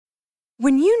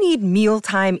When you need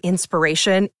mealtime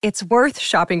inspiration, it's worth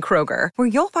shopping Kroger, where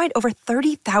you'll find over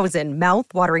 30,000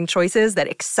 mouth-watering choices that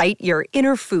excite your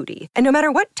inner foodie. And no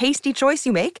matter what tasty choice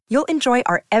you make, you'll enjoy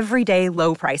our everyday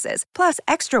low prices, plus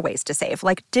extra ways to save,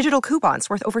 like digital coupons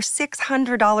worth over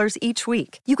 $600 each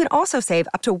week. You can also save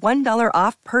up to $1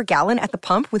 off per gallon at the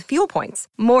pump with fuel points.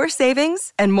 More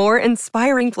savings and more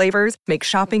inspiring flavors make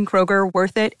shopping Kroger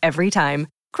worth it every time.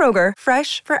 Kroger,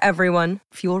 fresh for everyone.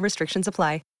 Fuel restrictions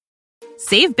apply.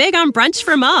 Save big on brunch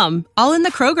for mom, all in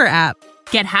the Kroger app.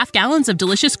 Get half gallons of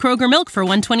delicious Kroger milk for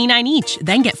 $1.29 each.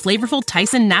 Then get flavorful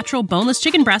Tyson natural boneless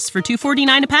chicken breasts for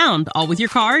 $2.49 a pound, all with your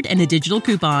card and a digital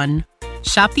coupon.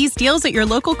 Shop these deals at your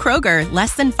local Kroger,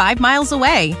 less than 5 miles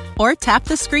away. Or tap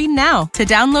the screen now to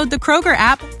download the Kroger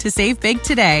app to save big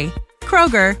today.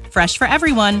 Kroger, fresh for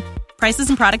everyone. Prices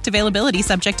and product availability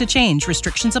subject to change.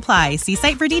 Restrictions apply. See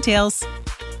site for details.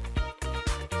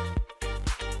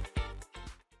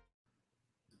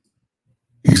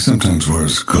 He sometimes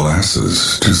wears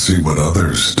glasses to see what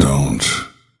others don't.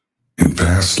 In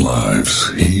past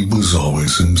lives, he was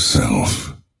always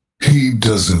himself. He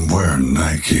doesn't wear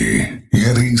Nike,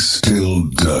 yet he still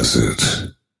does it.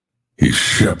 He's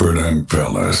Shepard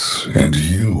Ampellis, and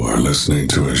you are listening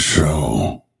to his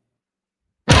show.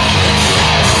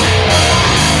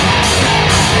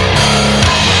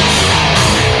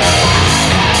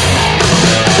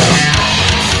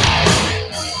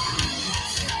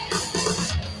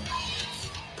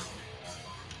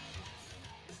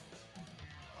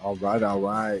 All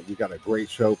right. We got a great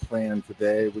show planned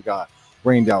today. We got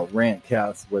Brained Out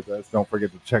Rantcast with us. Don't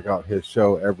forget to check out his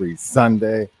show every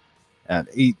Sunday at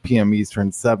 8 p.m.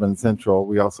 Eastern, 7 Central.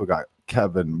 We also got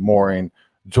Kevin Mooring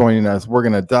joining us. We're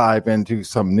going to dive into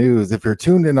some news. If you're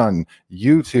tuned in on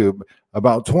YouTube,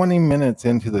 about 20 minutes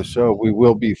into the show, we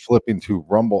will be flipping to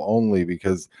Rumble only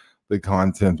because the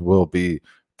content will be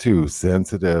too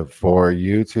sensitive for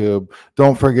YouTube.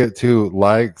 Don't forget to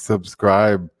like,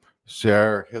 subscribe,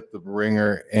 share, hit the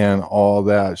ringer, and all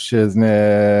that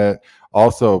shiznit.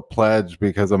 Also, pledge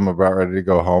because I'm about ready to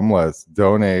go homeless.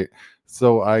 Donate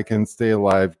so I can stay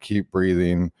alive, keep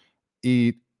breathing,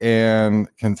 eat,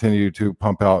 and continue to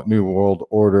pump out New World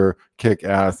Order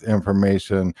kick-ass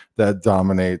information that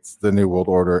dominates the New World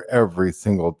Order every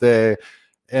single day.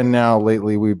 And now,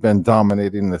 lately, we've been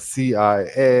dominating the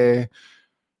CIA.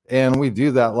 And we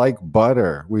do that like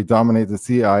butter. We dominate the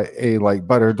CIA like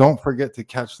butter. Don't forget to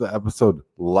catch the episode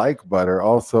Like Butter.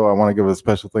 Also, I want to give a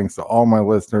special thanks to all my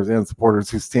listeners and supporters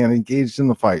who stand engaged in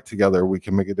the fight. Together, we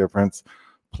can make a difference.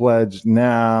 Pledge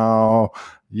now.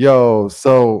 Yo,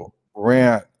 so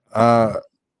Rant.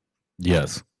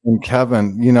 Yes. And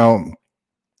Kevin, you know,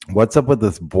 what's up with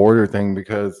this border thing?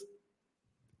 Because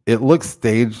it looks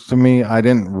staged to me. I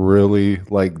didn't really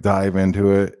like dive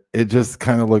into it. It just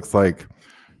kind of looks like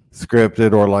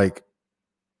scripted or like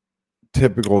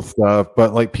typical stuff,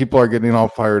 but like people are getting all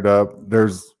fired up.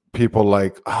 There's people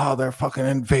like, oh, they're fucking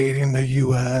invading the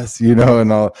US, you know,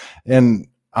 and all. And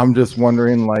I'm just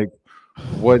wondering, like,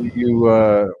 what do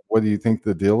you think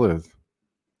the deal is?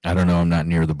 I don't know. I'm not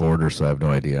near the border, so I have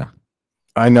no idea.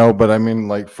 I know, but I mean,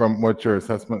 like, from what's your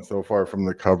assessment so far from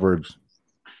the coverage?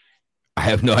 I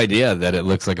have no idea. That it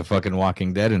looks like a fucking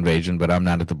Walking Dead invasion, but I'm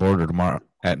not at the border tomorrow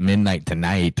at midnight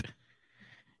tonight.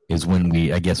 Is when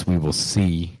I guess we will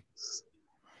see.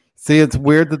 See, it's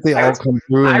weird that they all come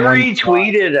through. I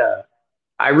retweeted.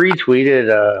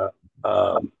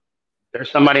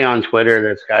 There's somebody on Twitter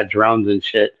that's got drones and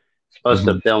shit. Supposed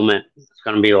to film it. It's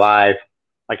going to be live,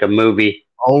 like a movie.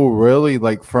 Oh, really?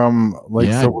 Like from like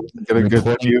yeah, so get a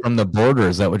good view from the border.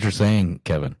 Is that what you're saying,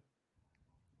 Kevin?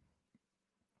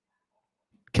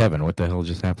 Kevin, what the hell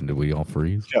just happened? Did we all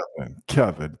freeze?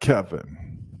 Kevin.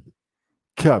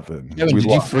 Kevin, did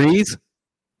you freeze?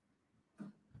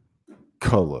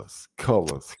 Colors.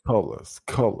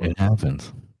 It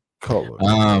happens.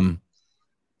 Colors.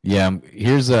 Yeah.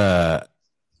 Here's a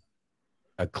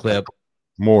clip.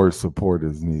 More support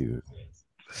is needed.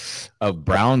 Of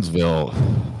Brownsville,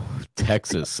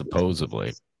 Texas,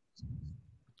 supposedly.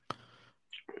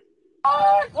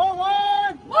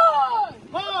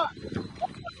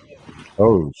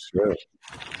 Oh shit.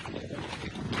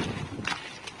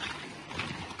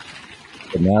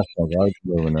 The National Guard's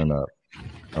moving in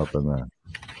up in there.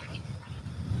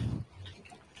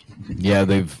 Yeah,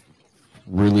 they've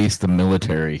released the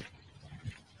military.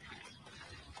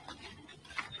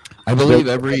 I believe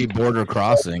every border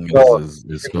crossing is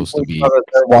supposed to be.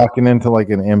 They're walking into like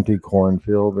an empty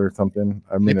cornfield or something.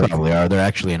 I mean, they probably are. They're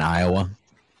actually in Iowa.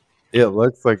 It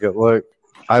looks like it. Look,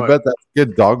 I bet that's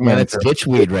good dog man. It's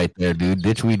ditchweed right there, dude.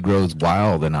 Ditchweed grows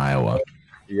wild in Iowa.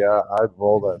 Yeah, I'd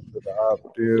roll that shit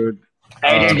up, dude.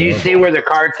 Hey, did you see where the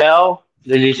cartel?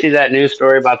 Did you see that news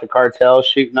story about the cartel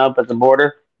shooting up at the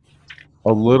border?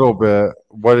 A little bit.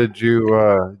 What did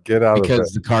you get out of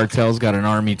Because it? the cartel's got an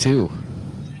army too.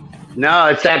 No,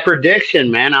 it's that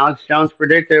prediction, man. Alex Jones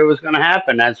predicted it was going to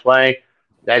happen. That's why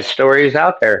that story is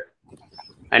out there.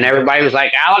 And everybody was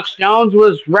like, Alex Jones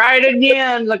was right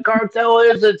again. The cartel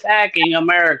is attacking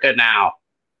America now.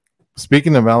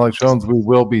 Speaking of Alex Jones, we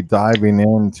will be diving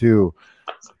into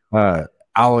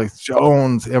Alex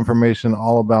Jones information,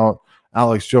 all about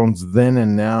Alex Jones then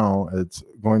and now. It's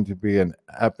going to be an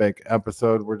epic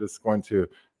episode. We're just going to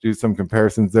do some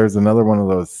comparisons. There's another one of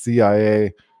those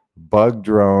CIA bug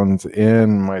drones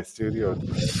in my studio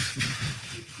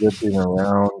zipping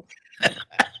around.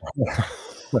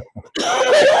 The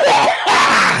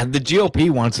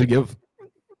GOP wants to give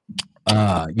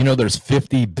there's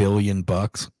 $50 billion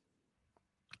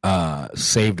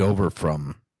saved over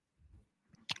from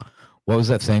what was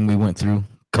that thing we went through?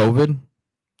 COVID.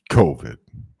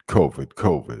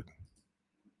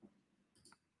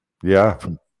 Yeah.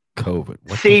 From COVID.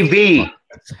 What CV.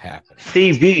 What's happening?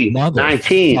 CV-19.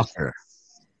 Motherfucker.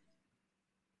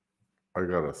 I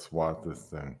gotta swat this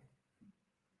thing.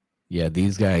 Yeah,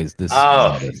 these guys. This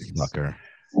motherfucker.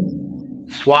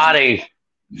 Swatting.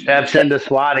 Steps into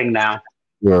swatting now.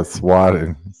 You're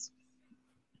swatting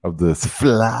of this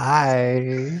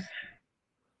fly.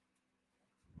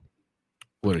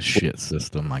 What a shit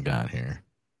system I got here.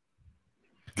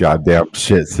 Goddamn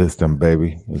shit system,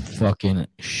 baby. Fucking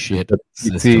shit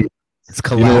system. See, it's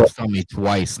collapsed on me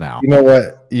twice now. You know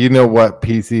what? You know what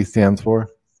PC stands for?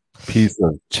 Piece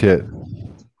of shit.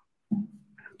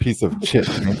 Piece of shit.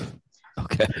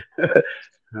 Okay.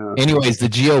 Anyways, the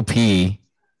GOP.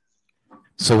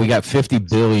 So we got $50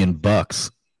 billion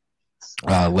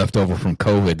left over from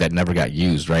COVID that never got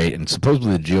used, right? And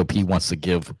supposedly the GOP wants to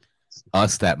give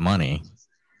us that money,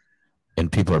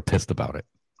 and people are pissed about it.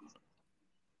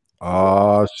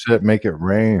 Oh shit! Make it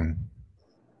rain.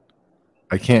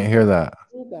 I can't hear that.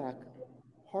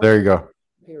 There you go.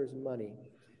 Payers' money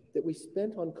that we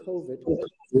spent on COVID.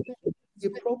 We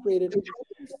appropriated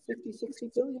 50, 60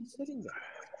 billion sitting there.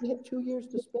 We had 2 years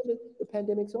to spend it. The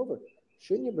pandemic's over.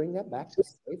 Shouldn't you bring that back to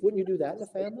state? Wouldn't you do that in a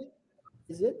family?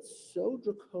 Is it so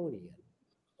draconian?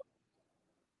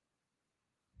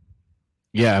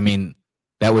 Yeah, I mean,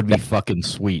 that would be fucking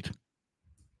sweet.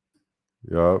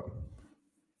 Yup.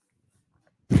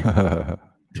 To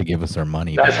give us our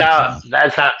money That's back.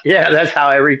 that's how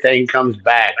everything comes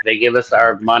back. They give us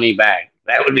our money back.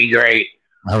 That would be great.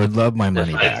 I would love my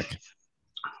money back.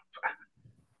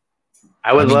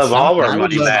 I would love all our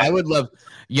money back. I would love,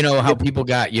 how people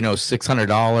got,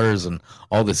 $600 and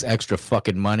all this extra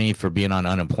fucking money for being on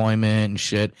unemployment and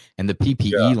shit, and the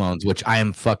PPE loans, which I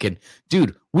am fucking,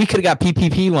 dude. We could have got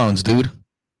PPP loans, dude.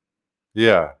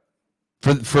 Yeah.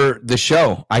 For the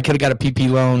show, I could have got a PP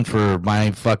loan for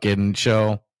my fucking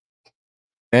show.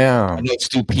 Damn. I know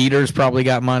Stu Peters probably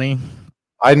got money.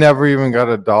 I never even got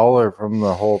 $1 from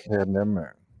the whole pandemic.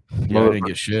 Yeah, I didn't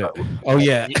get shit. Oh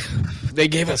yeah, they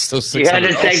gave us those. You had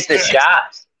to take the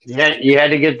shots. You had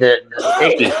to get the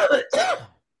sticky.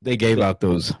 They gave out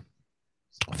those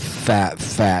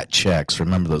fat checks.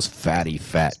 Remember those fat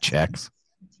checks?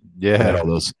 Yeah. All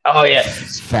those. Oh yeah.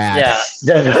 Fat checks.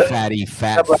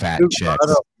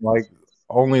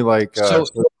 Only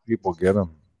people get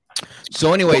them.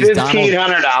 So, anyways,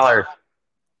 $1,500.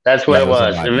 That's what it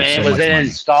was. It was in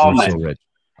installments.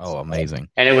 Oh, amazing!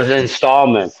 And it was in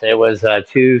installments. It was 2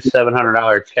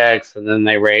 $700 checks, and then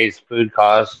they raised food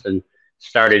costs and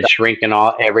started shrinking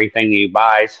everything you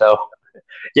buy. So,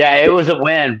 yeah, it was a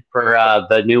win for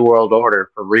the New World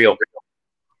Order for real.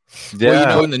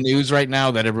 Yeah. Well, in the news right now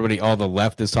that all the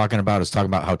left is talking about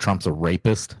how Trump's a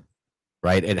rapist,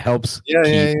 right? It helps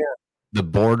keep the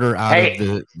border out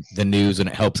of the news, and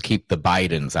it helps keep the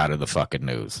Bidens out of the fucking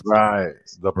news. Right.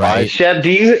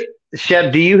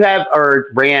 Shep, do you have,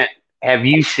 or Brant, have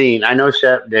you seen, I know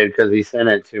Shep did because he sent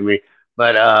it to me,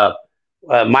 but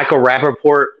Michael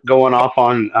Rappaport going off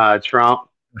on Trump?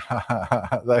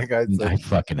 That guy's I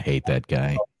fucking hate that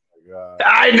guy.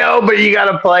 I know, but you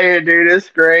got to play it, dude. It's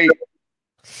great.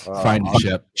 Find it,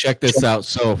 Shep. Check this out.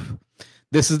 So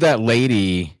this is that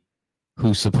lady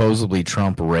who supposedly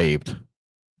Trump raped,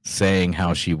 saying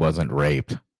how she wasn't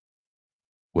raped,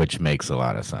 which makes a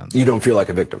lot of sense. You don't feel like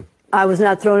a victim? I was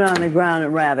not thrown on the ground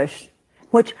and ravished,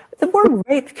 which the word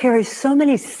rape carries so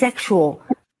many sexual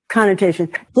connotations.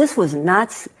 This was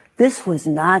not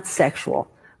sexual.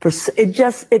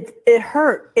 It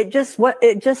hurt. But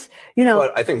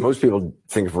I think most people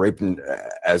think of rape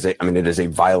it is a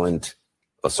violent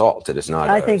assault. It is not.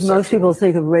 I think most people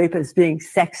think of rape as being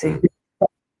sexy.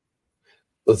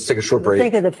 Let's take a short break.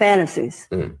 Think of the fantasies.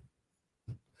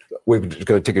 We're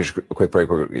going to take a quick break.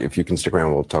 If you can stick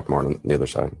around, we'll talk more on the other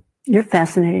side. You're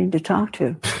fascinating to talk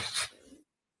to.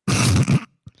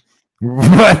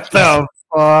 What the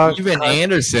fuck? Even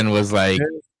Anderson was like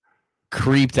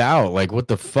creeped out. Like, what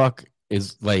the fuck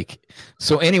is like?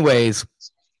 So, anyways,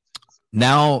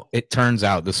 now it turns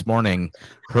out this morning,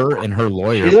 her and her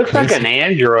lawyer. She looks like an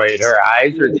android. Her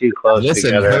eyes are too close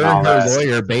together. Her and her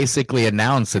lawyer basically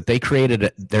announced that they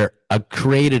created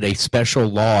a special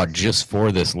law just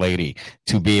for this lady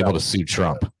to be able to sue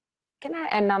Trump. Can I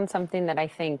end on something that I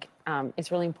think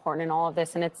is really important in all of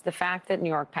this, and it's the fact that New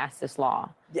York passed this law.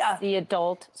 Yeah. The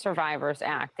Adult Survivors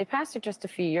Act. They passed it just a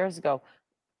few years ago.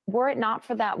 Were it not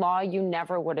for that law, you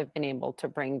never would have been able to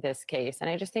bring this case. And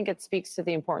I just think it speaks to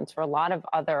the importance for a lot of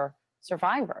other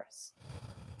survivors.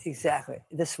 Exactly.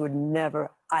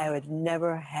 I would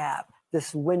never have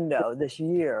this window, this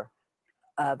year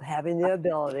of having the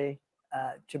ability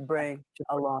to bring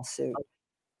a lawsuit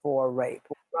for rape.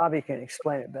 Robbie can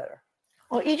explain it better.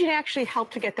 Well, EJ actually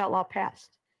helped to get that law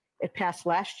passed. It passed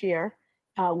last year.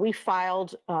 We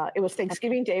filed, it was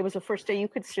Thanksgiving Day. It was the first day you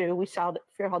could sue. We filed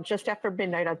just after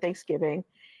midnight on Thanksgiving.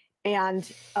 And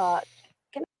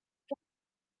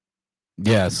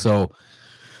yeah, so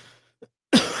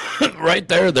right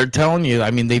there, they're telling you,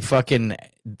 I mean, they fucking,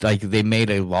 like, they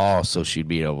made a law so she'd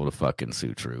be able to fucking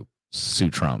sue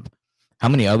Trump. How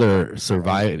many other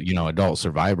adult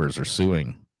survivors are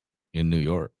suing in New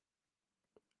York?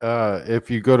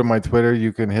 If you go to my Twitter,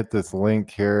 you can hit this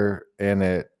link here and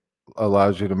it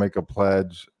allows you to make a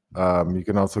pledge. You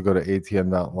can also go to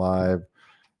atn.live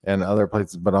and other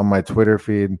places, but on my Twitter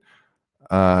feed,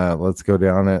 let's go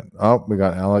down it. Oh, we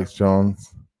got Alex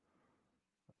Jones.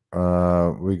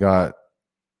 We got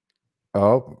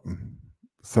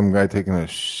some guy taking a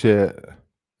shit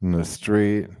in the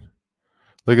street.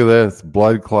 Look at this,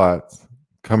 blood clots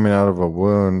coming out of a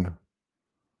wound.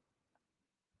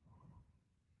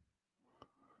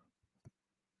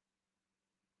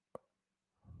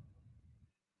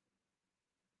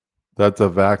 That's a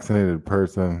vaccinated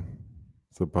person,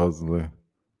 supposedly.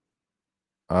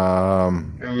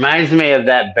 It reminds me of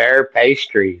that bear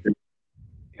pastry,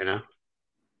 you know?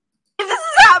 This is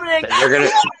happening. I'm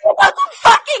about to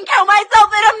fucking kill myself,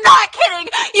 and I'm not kidding.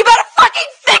 You better fucking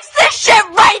fix this shit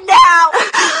right now.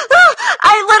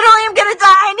 I literally am gonna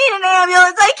die. I need an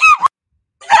ambulance. I can't.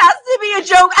 This has to be a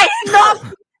joke. I did not.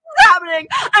 This is happening.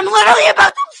 I'm literally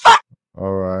about to fuck.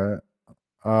 All right.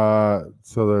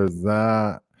 So there's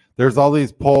that. There's all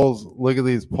these polls. Look at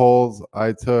these polls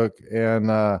I took, and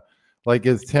like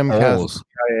is Tim Cass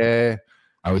CIA?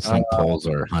 I always think polls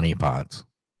are honeypots.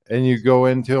 And you go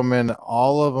into them, and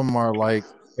all of them are like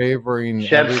favoring.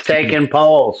 Shep's taking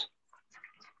polls.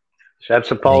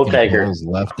 Shep's a poll taker. Polls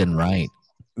left and right.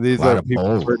 These are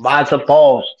people. Lots of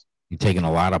polls. You're taking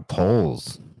a lot of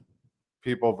polls.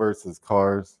 People versus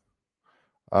cars.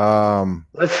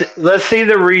 Let's see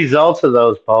the results of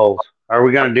those polls. Are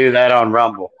we going to do that on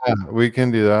Rumble? Yeah, we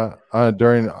can do that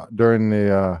during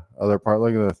the other part.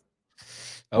 Look at this.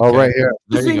 Okay. Oh, right here.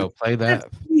 There you go. Play that.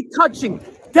 Touching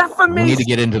defamation. We need to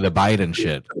get into the Biden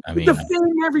shit. I mean,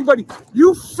 defaming everybody.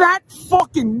 You fat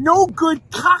fucking no good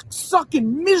cocksucking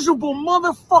miserable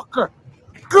motherfucker.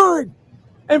 Good.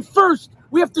 And first,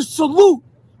 we have to salute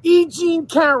E. Jean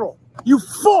Carroll. You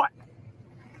fought.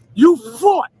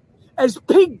 As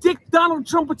pig dick Donald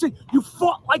Trump would say, you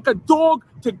fought like a dog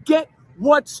to get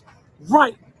what's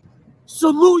right.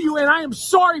 Salute you, and I am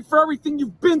sorry for everything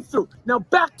you've been through. Now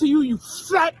back to you, you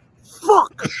fat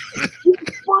fuck. You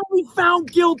finally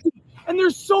found guilty, and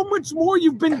there's so much more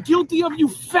you've been guilty of, you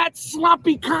fat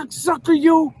sloppy cocksucker,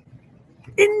 you.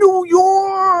 In New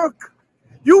York.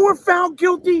 You were found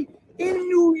guilty in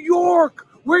New York,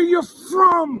 where you're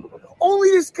from. Only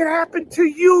this could happen to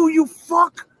you, you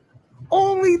fuck.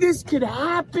 Only this could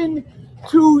happen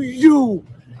to you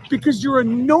because you're a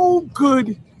no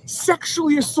good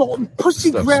sexually assaulting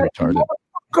pussy grab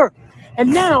motherfucker.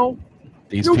 And now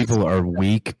these people are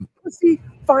weak. Pussy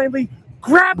finally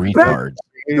grab retards.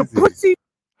 Back the pussy.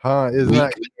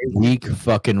 Weak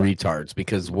fucking retards.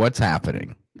 Because what's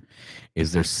happening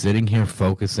is they're sitting here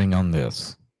focusing on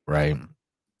this, right?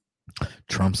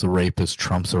 Trump's a rapist.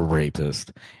 Trump's a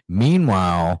rapist.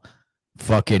 Meanwhile,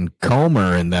 fucking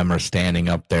Comer and them are standing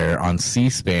up there on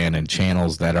C-SPAN and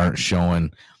channels that aren't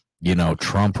showing,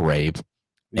 Trump rape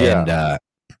and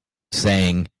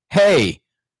saying, hey,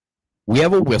 we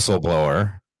have a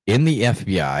whistleblower in the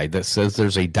FBI that says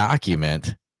there's a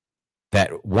document that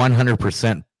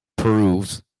 100%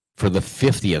 proves for the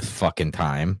 50th fucking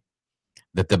time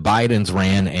that the Bidens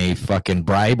ran a fucking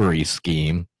bribery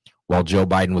scheme while Joe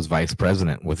Biden was vice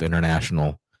president with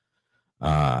international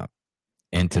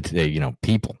into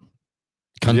people,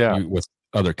 with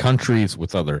other countries,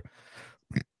 with other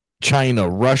China,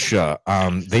 Russia.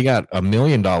 They got $1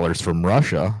 million from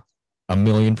Russia, $1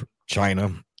 million from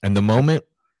China, and the moment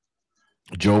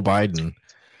Joe Biden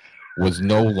was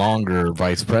no longer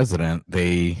vice president,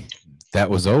 it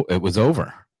was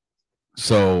over.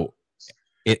 So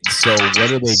what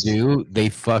do? They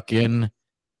fucking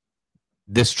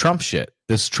this Trump shit.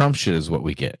 This Trump shit is what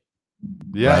we get.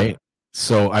 Yeah. Right?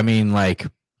 So I mean, like,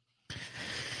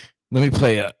 let me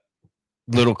play a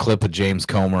little clip of James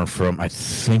Comer from, I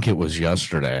think it was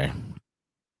yesterday.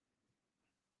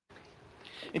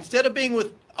 Instead of being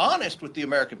honest with the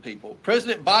American people,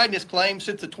 President Biden has claimed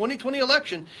since the 2020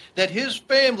 election that his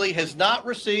family has not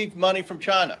received money from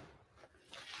China.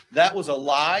 That was a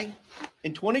lie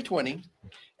in 2020,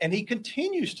 and he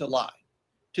continues to lie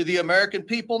to the American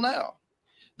people now.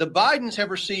 The Bidens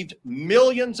have received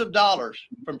millions of dollars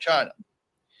from China.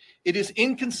 It is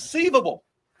inconceivable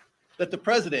that the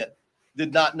president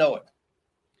did not know it.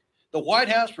 The White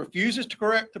House refuses to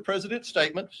correct the president's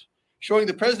statements, showing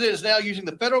the president is now using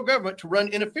the federal government to run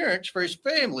interference for his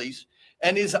families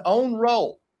and his own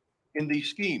role in these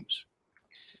schemes.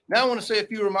 Now I want to say a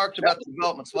few remarks about the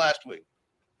developments last week.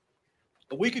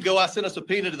 A week ago, I sent a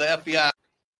subpoena to the FBI.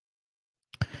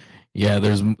 Yeah,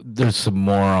 there's some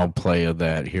more. I'll play of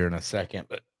that here in a second.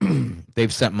 But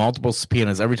they've sent multiple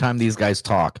subpoenas. Every time these guys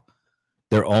talk,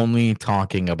 they're only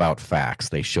talking about facts.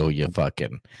 They show you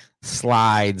fucking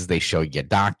slides. They show you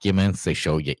documents. They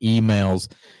show you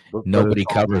emails. Nobody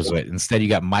covers it. Instead, you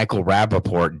got Michael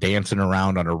Rappaport dancing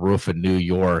around on a roof in New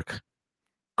York,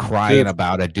 crying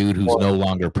about a dude who's no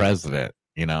longer president,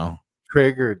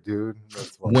 Triggered, dude.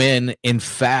 When, in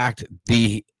fact,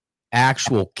 the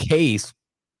actual case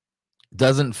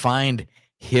doesn't find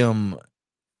him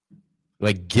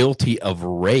guilty of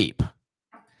rape.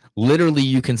 Literally,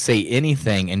 you can say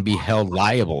anything and be held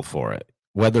liable for it,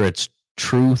 whether it's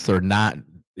truth or not,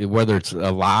 whether it's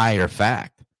a lie or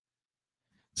fact.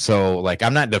 So,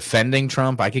 I'm not defending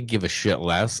Trump. I could give a shit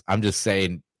less. I'm just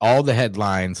saying all the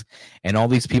headlines and all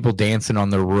these people dancing on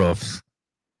their roofs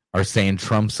are saying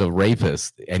Trump's a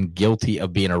rapist and guilty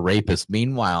of being a rapist.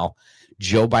 Meanwhile,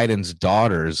 Joe Biden's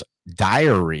daughter's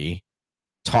diary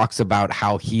talks about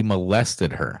how he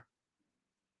molested her,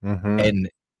 and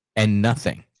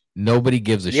nothing. Nobody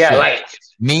gives a shit.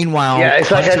 Meanwhile,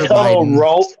 it's like a total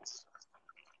role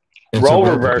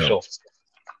reversal.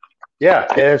 Yeah,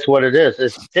 that's what it is.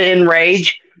 It's to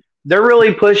enrage. They're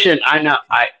really pushing. I know.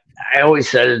 I always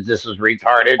said that this was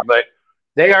retarded, but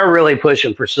they are really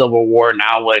pushing for civil war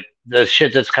now with the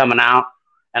shit that's coming out.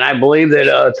 And I believe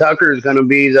that Tucker is going to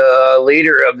be the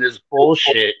leader of this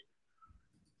bullshit.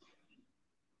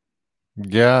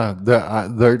 Yeah,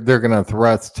 they're going to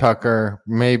thrust Tucker,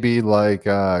 maybe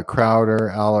Crowder,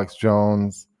 Alex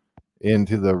Jones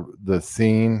into the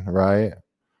scene, right?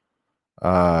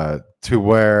 To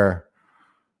where.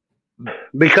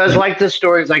 Because the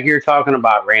stories you're talking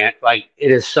about, Rant,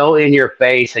 it is so in your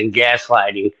face and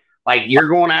gaslighting. You're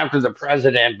going after the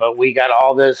president, but we got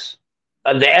all this,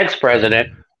 the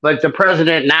ex-president, but the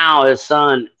president now, his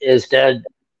son is dead.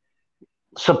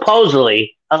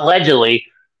 Supposedly, allegedly,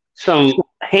 some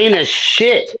heinous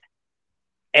shit.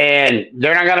 And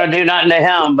they're not going to do nothing to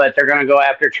him, but they're going to go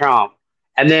after Trump.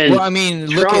 And then,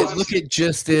 look at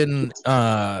just in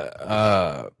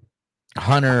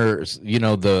Hunter's,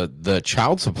 the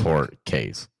child support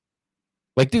case.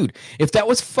 Dude, if that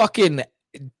was fucking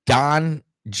Don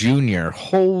Jr.,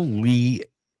 holy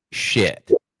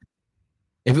shit.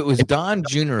 If it was Don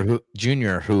Jr.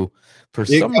 who for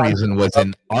some reason was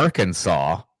in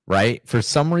Arkansas, right? For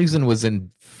some reason was in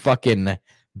fucking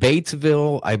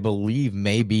Batesville, I believe,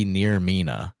 maybe near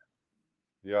Mena.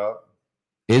 Yeah.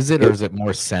 Is it, or is it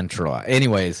more central?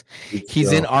 Anyways,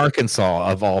 he's in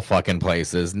Arkansas of all fucking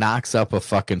places, knocks up a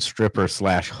fucking stripper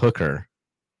 / hooker.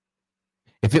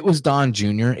 If it was Don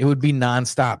Jr., it would be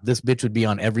nonstop. This bitch would be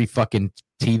on every fucking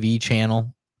TV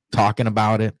channel talking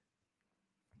about it.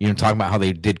 Talking about how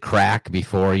they did crack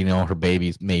before, her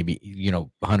baby's maybe,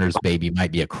 Hunter's baby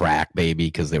might be a crack baby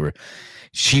because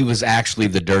she was actually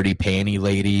the dirty panty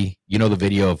lady. The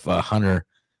video of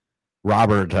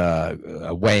Robert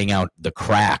weighing out the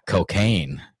crack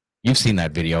cocaine. You've seen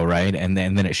that video, right? And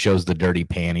then it shows the dirty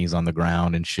panties on the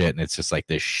ground and shit, and it's just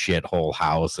this shithole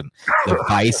house. And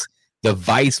the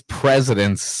vice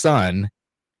president's son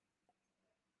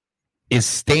is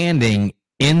standing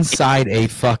inside a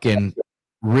fucking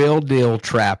real deal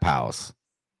trap house.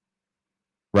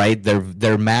 Right?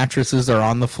 Their mattresses are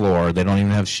on the floor. They don't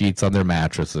even have sheets on their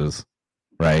mattresses.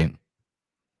 Right?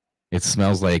 It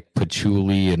smells like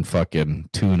patchouli and fucking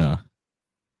tuna.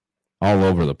 all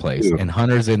over the place. And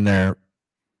Hunter's in there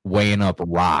weighing up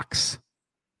rocks,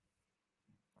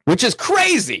 which is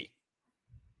crazy.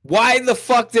 Why the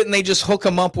fuck didn't they just hook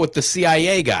him up with the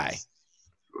CIA guy?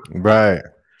 Right.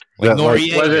 Like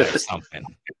Noriega or something.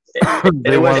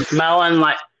 It was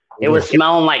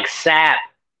smelling like sap.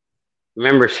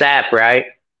 Remember sap, right?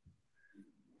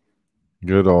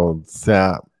 Good old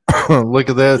sap. Look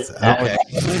at this.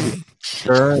 Alex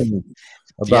Stern.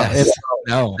 In a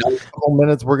couple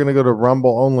minutes, we're going to go to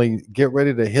Rumble only. Get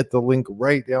ready to hit the link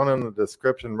right down in the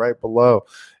description right below,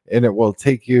 and it will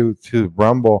take you to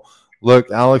Rumble.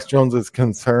 Look, Alex Jones is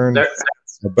concerned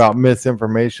about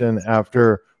misinformation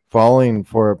after falling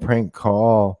for a prank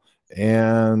call.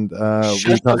 And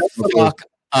shut the fuck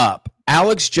up.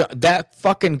 Alex, that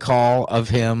fucking call of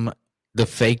him, the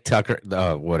fake Tucker,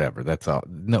 whatever. That's all.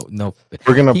 No.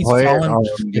 We're going to play it on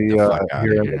here in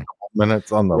a couple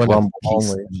minutes on the Rumble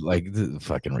only. Like,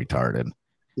 fucking retarded.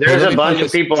 There's a bunch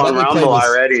of people on Rumble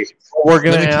already. We're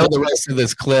going to have the rest of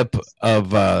this clip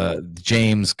of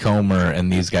James Comer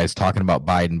and these guys talking about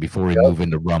Biden before we move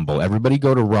into Rumble. Everybody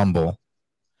go to Rumble.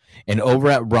 And over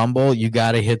at Rumble, you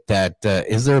got to hit that.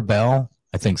 Is there a bell?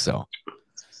 I think so.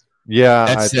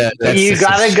 Yeah. You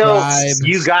gotta go.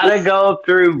 You gotta go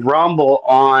through Rumble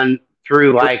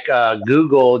through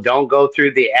Google. Don't go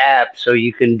through the app so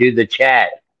you can do the chat.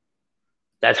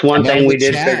 That's one thing we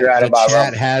did figure out about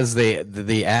Rumble. Chat has the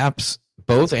apps.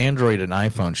 Both Android and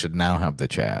iPhone should now have the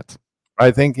chat.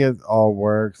 I think it all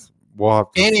works. We'll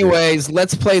have to Anyways,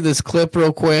 let's play this clip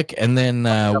real quick, and then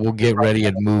we'll get ready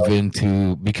and move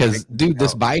into, because, dude,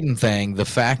 this Biden thing, the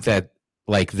fact that,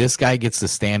 like, this guy gets to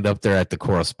stand up there at the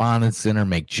Correspondence Center,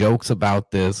 make jokes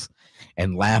about this,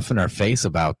 and laugh in our face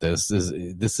about this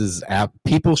is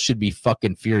people should be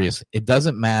fucking furious. It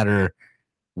doesn't matter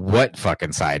what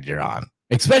fucking side you're on,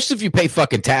 especially if you pay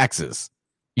fucking taxes.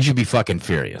 You should be fucking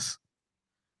furious.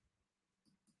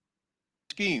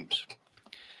 Schemes.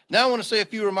 Now I want to say a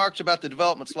few remarks about the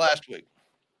developments last week.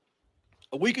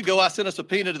 A week ago, I sent a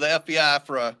subpoena to the FBI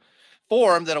for a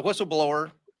form that a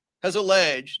whistleblower has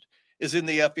alleged is in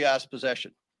the FBI's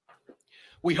possession.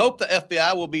 We hope the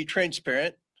FBI will be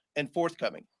transparent and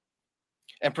forthcoming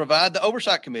and provide the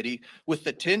Oversight Committee with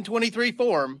the 1023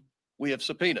 form we have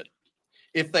subpoenaed.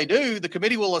 If they do, the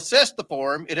committee will assess the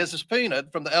form it has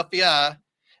subpoenaed from the FBI,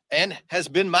 and has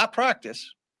been my practice.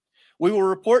 We will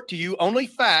report to you only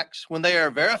facts when they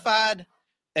are verified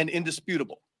and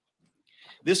indisputable.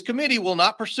 This committee will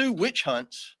not pursue witch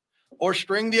hunts or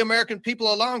string the American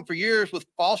people along for years with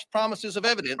false promises of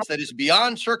evidence that is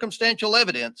beyond circumstantial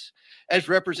evidence, as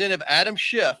Representative Adam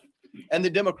Schiff and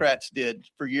the Democrats did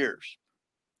for years.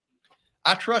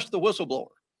 I trust the whistleblower.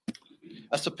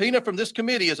 A subpoena from this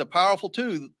committee is a powerful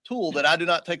tool that I do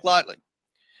not take lightly.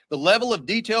 The level of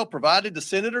detail provided to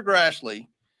Senator Grassley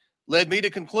led me to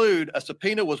conclude a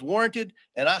subpoena was warranted,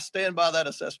 and I stand by that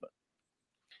assessment.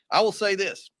 I will say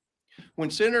this.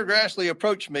 When Senator Grassley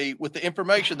approached me with the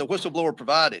information the whistleblower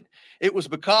provided, it was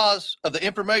because of the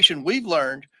information we've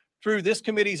learned through this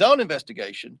committee's own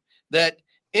investigation that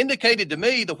indicated to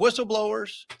me the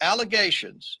whistleblower's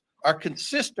allegations are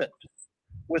consistent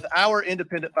with our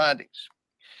independent findings.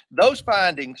 Those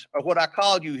findings are what I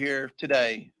called you here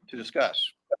today to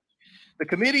discuss. The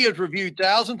committee has reviewed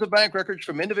thousands of bank records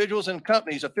from individuals and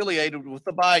companies affiliated with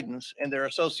the Bidens and their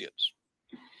associates.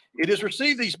 It has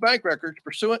received these bank records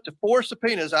pursuant to 4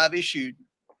 subpoenas I've issued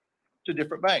to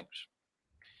different banks.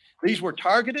 These were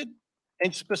targeted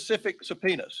and specific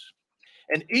subpoenas,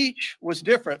 and each was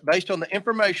different based on the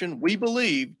information we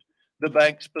believed the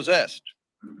banks possessed.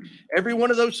 Every one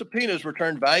of those subpoenas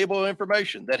returned valuable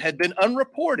information that had been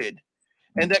unreported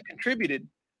and that contributed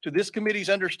to this committee's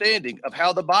understanding of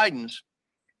how the Bidens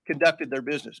conducted their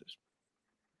businesses.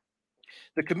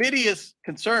 The committee is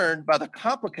concerned by the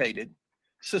complicated,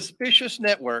 suspicious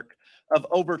network of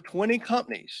over 20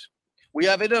 companies we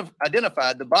have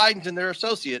identified the Bidens and their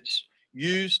associates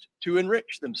used to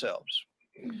enrich themselves.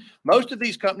 Most of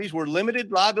these companies were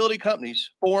limited liability companies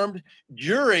formed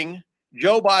during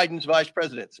Joe Biden's vice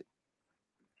presidency.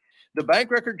 The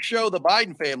bank records show the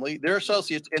Biden family, their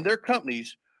associates, and their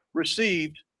companies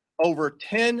received over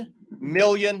 $10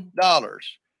 million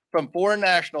from foreign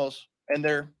nationals and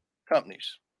their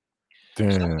companies.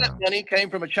 Damn. Some of that money came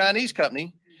from a Chinese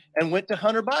company and went to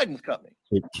Hunter Biden's company.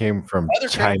 It came from Other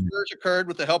China. transfers occurred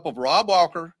with the help of Rob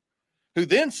Walker, who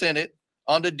then sent it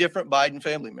on to different Biden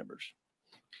family members.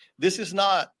 This is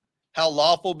not how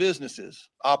lawful businesses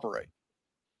operate.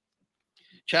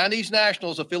 Chinese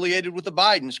nationals affiliated with the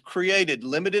Bidens created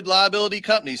limited liability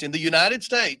companies in the United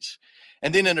States,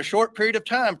 and then in a short period of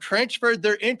time transferred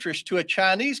their interest to a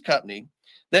Chinese company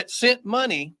that sent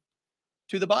money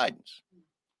to the Bidens.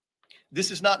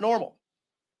 This is not normal.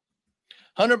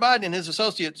 Hunter Biden and his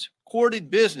associates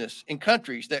courted business in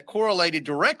countries that correlated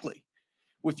directly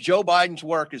with Joe Biden's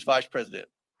work as vice president.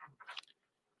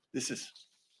 This is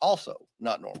also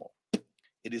not normal.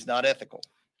 It is not ethical.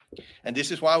 And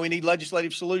this is why we need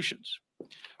legislative solutions.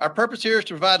 Our purpose here is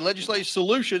to provide legislative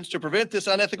solutions to prevent this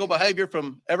unethical behavior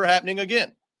from ever happening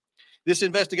again. This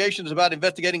investigation is about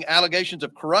investigating allegations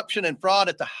of corruption and fraud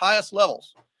at the highest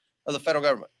levels of the federal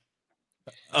government.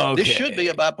 Okay. This should be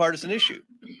a bipartisan issue.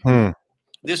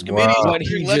 This committee is What he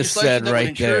considering just legislation said that would right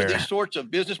ensure there. these sorts of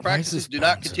business practices do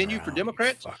not continue for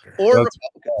Democrats or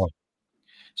Republicans.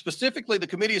 Specifically, the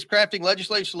committee is crafting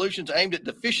legislative solutions aimed at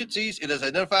deficiencies it has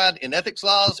identified in ethics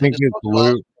laws and disclosure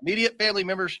laws of immediate family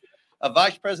members of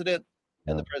vice president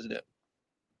and the president.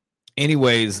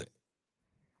 Anyways,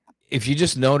 if you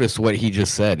just notice what he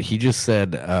just said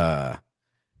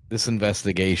this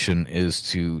investigation is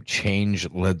to change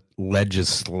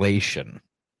legislation.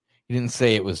 He didn't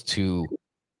say it was to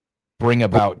bring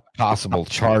about possible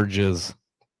charges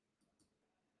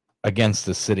against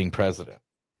the sitting president.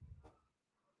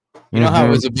 You know how it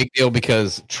was a big deal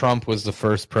because Trump was the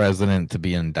first president to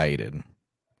be indicted.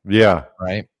 Yeah.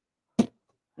 Right?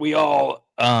 We all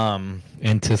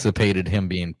anticipated him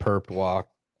being perp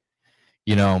walked,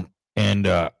 and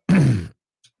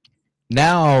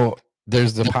now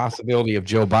there's the possibility of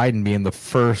Joe Biden being the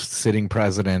first sitting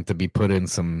president to be put in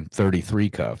some 33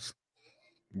 cuffs.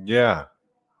 Yeah.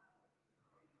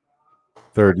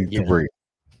 33.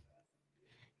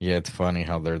 Yeah, it's funny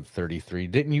how they're 33.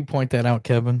 Didn't you point that out,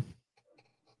 Kevin?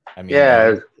 I mean,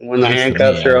 yeah, when the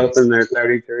handcuffs are open, they're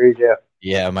 33s. Yeah.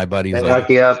 Yeah, my buddy's They like, lock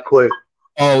you up quick.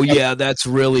 oh yeah, that's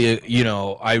really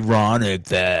ironic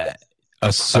that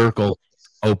a circle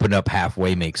open up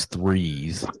halfway makes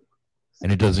threes,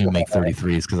 and it doesn't even make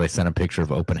 33s because I sent a picture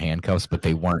of open handcuffs, but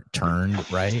they weren't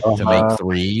turned right to make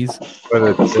threes.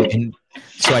 And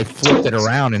so I flipped it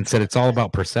around and said it's all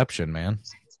about perception, man.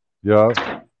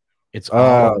 Yeah. It's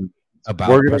all about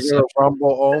we're gonna perception. go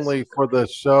Rumble only for the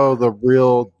show. The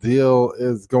real deal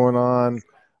is going on.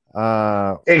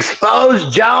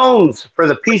 Expose Jones for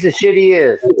the piece of shit he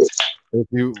is. If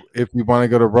you want to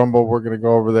go to Rumble, we're gonna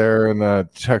go over there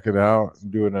and check it out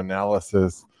and do an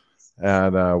analysis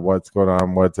at what's going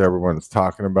on, what everyone's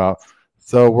talking about.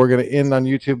 So we're gonna end on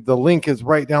YouTube. The link is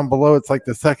right down below. It's like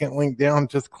the second link down.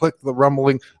 Just click the Rumble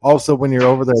link. Also, when you're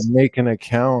over there, make an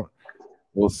account.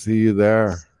 We'll see you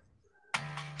there.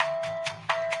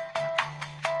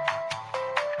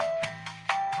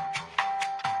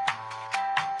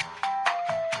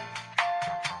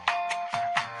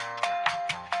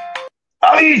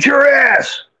 I'll eat your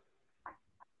ass.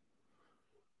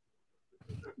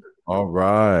 All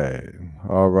right.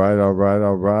 I'll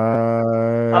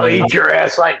eat your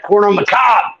ass like corn on the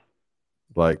cob.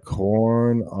 Like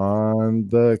corn on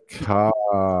the cob.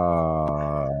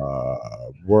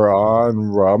 We're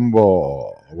on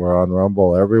Rumble.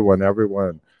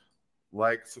 Everyone.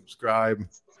 Like, subscribe,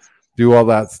 do all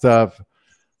that stuff.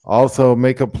 Also,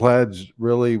 make a pledge.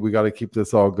 Really, we got to keep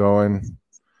this all going.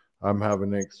 I'm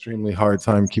having an extremely hard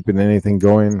time keeping anything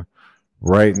going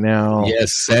right now.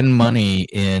 Yes, send money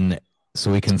in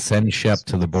so we can send Shep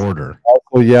to the border.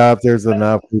 Also, yeah, if there's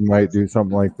enough, we might do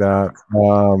something like that.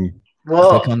 Well,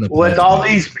 with all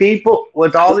these people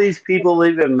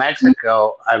leaving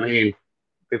Mexico, I mean,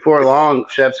 before long,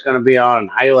 Shep's going to be on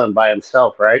an island by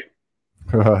himself, right?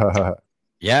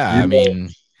 Yeah, I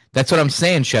mean, that's what I'm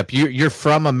saying, Shep. You're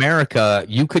from America.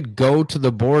 You could go to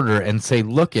the border and say,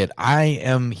 look I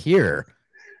am here.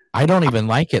 I don't even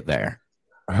like it there.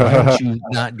 Why don't you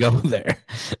not go there?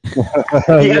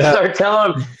 You start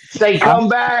telling them, say, come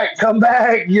back,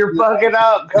 you're fucking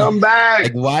up, come back.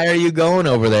 Like, why are you going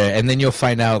over there? And then you'll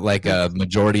find out like a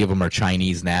majority of them are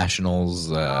Chinese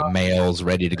nationals, males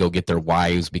ready to go get their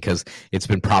wives because it's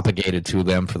been propagated to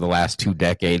them for the last 2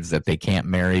 decades that they can't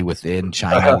marry within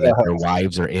China, that their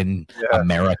wives are in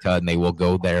America and they will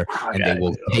go there and they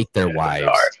will take their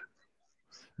wives.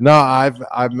 No,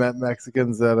 I've met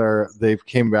Mexicans they've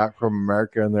came back from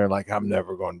America and they're like, I'm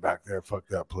never going back there. Fuck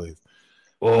that place.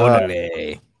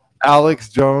 Alex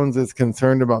Jones is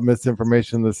concerned about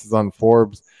misinformation. This is on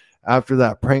Forbes after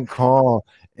that prank call.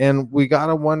 And we got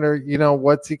to wonder,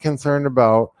 what's he concerned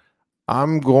about?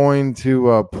 I'm going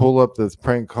to pull up this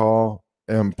prank call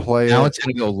and play now it. It's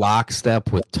going to go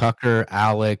lockstep with Tucker,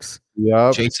 Alex.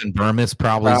 Yep. Jason Burmis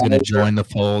probably is going to join the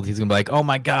fold. He's going to be like, oh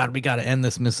my God, we got to end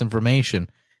this misinformation.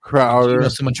 Crowder.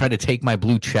 Someone tried to take my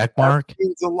blue check mark.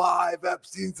 Epstein's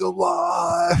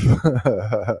alive.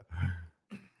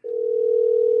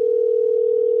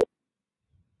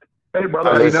 Hey,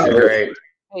 brother. Great.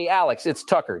 Hey, Alex, it's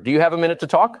Tucker. Do you have a minute to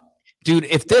talk? Dude,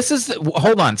 if this is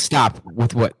hold on, stop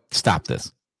with what? Stop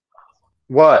this.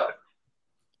 What?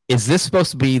 Is this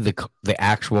supposed to be the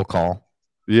actual call?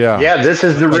 Yeah. Yeah, this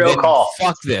is the real call.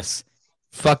 Fuck this.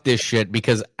 Fuck this shit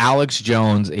because Alex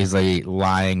Jones is a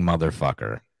lying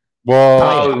motherfucker.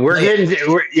 Well, play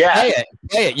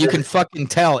it. You can fucking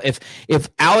tell if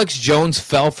Alex Jones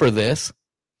fell for this.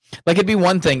 Like it'd be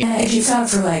one thing if you fell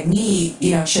for like me,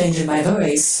 changing my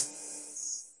voice,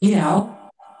 but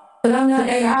I'm not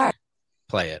AI.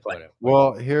 Play it. Whatever.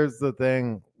 Well, here's the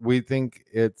thing. We think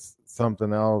it's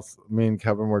something else. Me and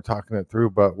Kevin were talking it through,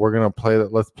 but we're gonna play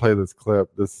that. Let's play this clip.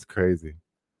 This is crazy.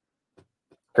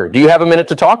 Do you have a minute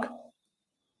to talk?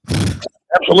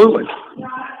 Absolutely.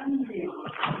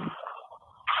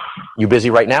 You busy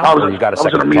right now, or you got a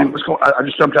second to talk? I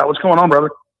just jumped out. What's going on, brother?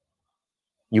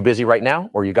 You busy right now,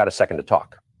 or you got a second to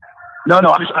talk? No.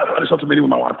 I just left a meeting with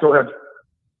my wife. Go ahead.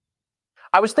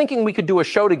 I was thinking we could do a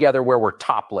show together where we're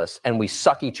topless and we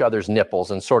suck each other's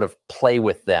nipples and sort of play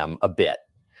with them a bit.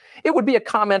 It would be a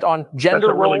comment on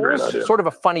gender roles, sort of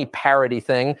a funny parody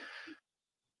thing.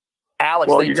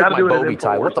 Alex, they took my Bobby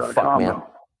tie. What the fuck, man?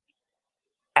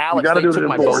 Alex, they took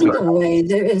my Bobby tie.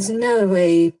 There is no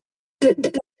way.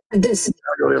 This is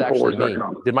actually me.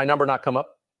 Did my number not come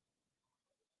up?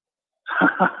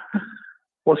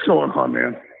 What's going on,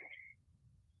 man?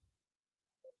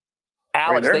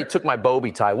 Alex, they took my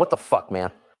Bobby tie. What the fuck,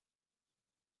 man?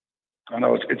 I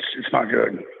know it's not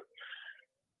good.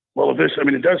 Well,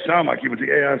 it does sound like you, but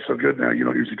the AI is so good now. You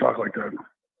don't usually talk like that.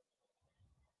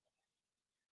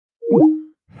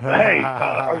 Hey.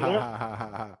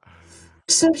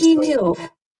 So he knew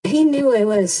it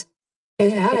was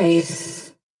AI,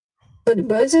 but it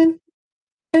wasn't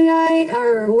AI,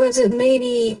 or was it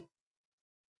maybe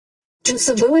just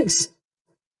a voice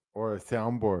or a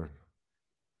soundboard?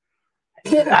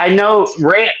 I know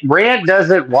Rant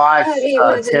doesn't watch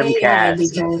Timcast,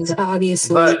 because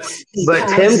obviously, but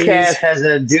Timcast has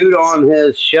a dude on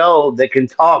his show that can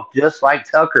talk just like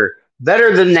Tucker,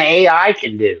 better than the AI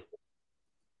can do.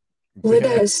 With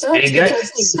it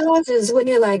sauces when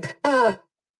you're like,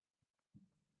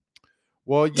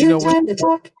 well, you know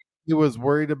what he was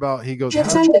worried about. He goes,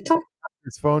 "How'd you get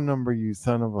his phone number, you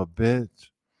son of a bitch?"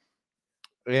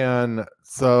 And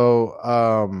so,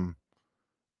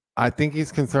 I think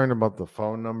he's concerned about the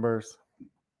phone numbers.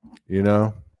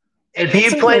 If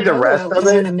you play the rest of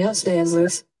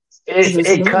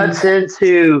it cuts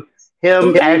into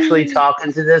him actually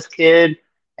talking to this kid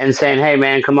and saying, "Hey,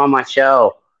 man, come on my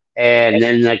show." And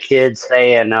then the kid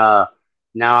saying, "No,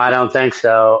 I don't think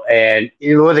so." And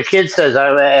the kid says,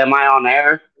 "Am I on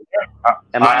air?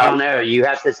 Am I on air? You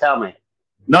have to tell me."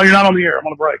 No, you're not on the air. I'm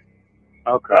on a break.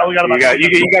 Okay. Well, you got to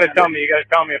tell me. You got to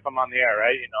tell me if I'm on the air,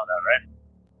 right? You know that, right?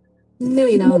 No,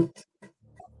 you don't.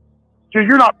 Dude,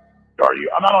 you're not. Are you?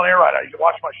 I'm not on air right now. You can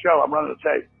watch my show. I'm running the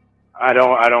tape. I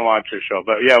don't watch your show,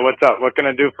 but yeah, what's up? What can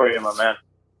I do for you, my man?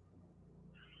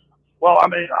 Well, I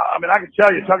mean, I can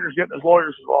tell you, Tucker's getting his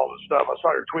lawyers involved and stuff. I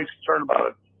saw your tweets concerned about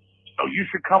it. So you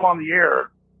should come on the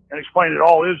air and explain it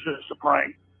all is just a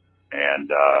prank, and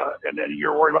then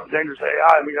you're worried about the dangerous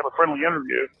AI, and we have a friendly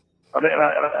interview. And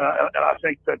I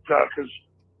think that because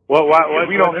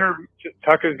we don't interview.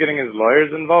 Tucker's getting his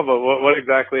lawyers involved, but what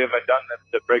exactly have I done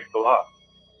that breaks the law?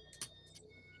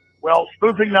 Well,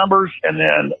 spoofing numbers and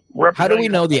then how do we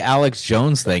know the Alex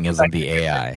Jones thing isn't the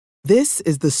AI? This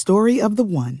is the story of the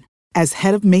one. As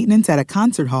head of maintenance at a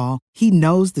concert hall, he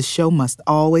knows the show must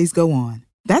always go on.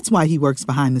 That's why he works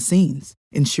behind the scenes,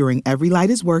 ensuring every light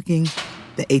is working,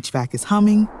 the HVAC is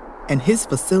humming, and his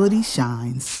facility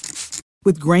shines.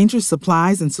 With Grainger's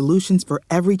supplies and solutions for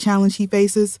every challenge he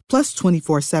faces, plus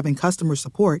 24/7 customer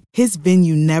support, his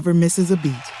venue never misses a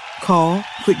beat. Call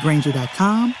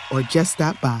quickgrainger.com or just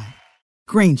stop by.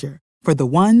 Grainger, for the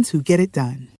ones who get it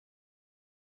done.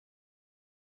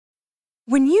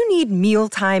 When you need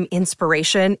mealtime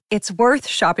inspiration, it's worth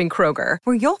shopping Kroger,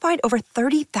 where you'll find over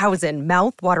 30,000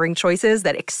 mouth-watering choices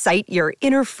that excite your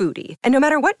inner foodie. And no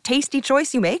matter what tasty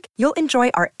choice you make, you'll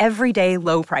enjoy our everyday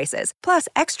low prices, plus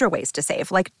extra ways to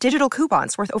save, like digital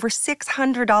coupons worth over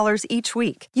 $600 each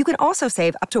week. You can also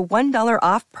save up to $1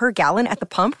 off per gallon at the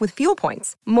pump with fuel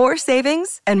points. More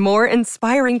savings and more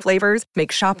inspiring flavors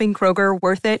make shopping Kroger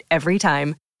worth it every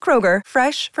time. Kroger,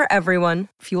 fresh for everyone.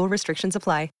 Fuel restrictions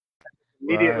apply.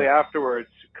 Immediately afterwards,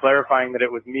 clarifying that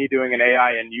it was me doing an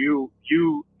AI, and you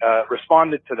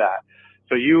responded to that.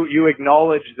 So you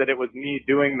acknowledged that it was me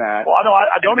doing that. Well, no,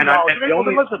 I don't acknowledge it.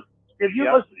 Listen, if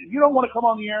you don't want to come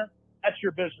on the air, that's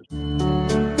your business.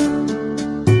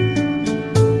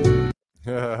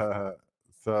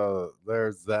 So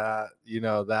there's that.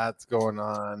 That's going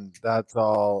on. That's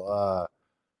all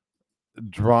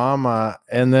drama.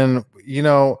 And then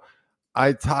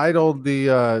I titled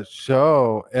the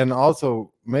show, and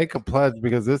also make a pledge,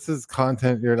 because this is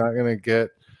content you're not going to get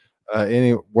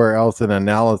anywhere else, an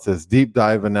analysis, deep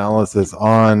dive analysis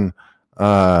on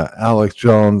Alex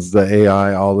Jones, the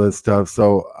AI, all this stuff.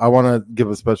 So I want to give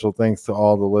a special thanks to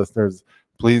all the listeners.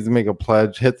 Please make a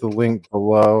pledge. Hit the link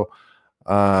below.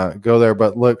 Go there.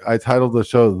 But look, I titled the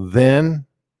show Then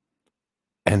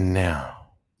and Now.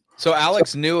 So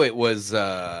Alex knew it was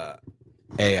AI.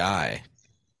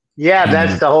 Yeah,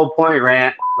 that's the whole point,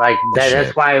 Rant. Like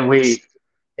that's why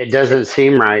it doesn't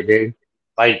seem right, dude.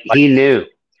 Like he knew.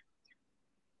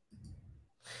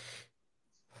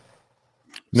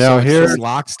 Now here's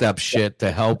lockstep shit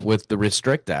to help with the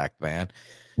Restrict Act, man.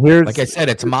 Like I said,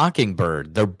 it's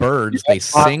Mockingbird. They're birds. They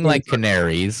sing like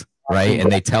canaries, right?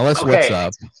 And they tell us what's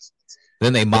up.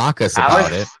 Then they mock us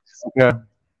about it. Yeah.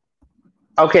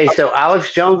 Okay, so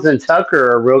Alex Jones and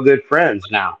Tucker are real good friends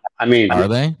now. I mean, are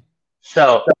they?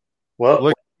 So, well,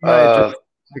 look,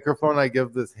 microphone. I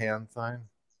give this hand sign,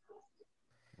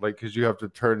 like, because you have to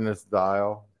turn this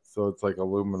dial, so it's like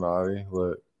Illuminati.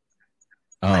 Look.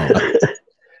 Oh.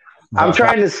 I'm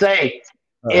trying to say,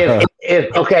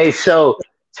 if okay, so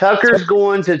Tucker's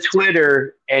going to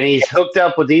Twitter and he's hooked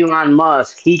up with Elon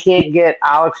Musk. He can't get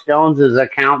Alex Jones's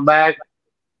account back.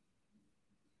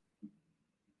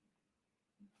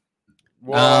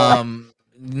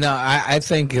 No, I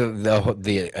think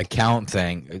the account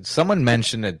thing. Someone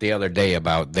mentioned it the other day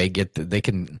about they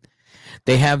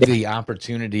have the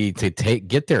opportunity to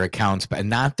get their accounts, but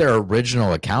not their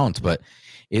original accounts, but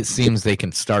it seems they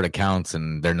can start accounts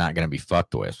and they're not going to be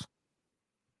fucked with.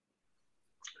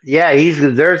 Yeah,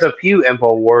 there's a few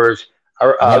InfoWars.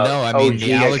 No, I mean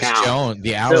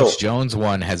the Alex Jones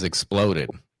one has exploded,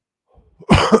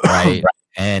 right?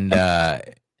 And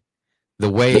the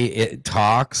way it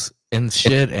talks and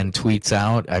shit and tweets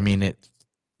out, I mean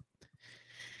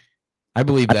I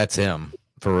believe that's him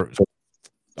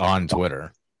on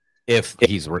Twitter, if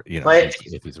he's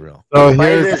if he's real. So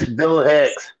play this Bill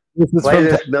Hicks. Play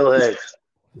this Bill Hicks.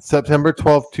 September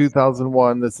 12th,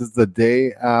 2001. This is the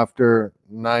day after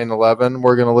 9/11.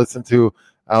 We're going to listen to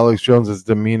Alex Jones's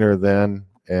demeanor then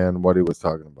and what he was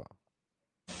talking about.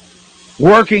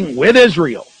 Working with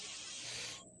Israel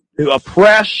to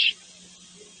oppress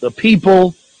the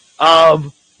people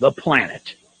of the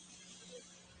planet.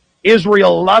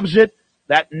 Israel loves it.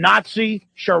 That Nazi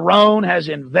Sharon has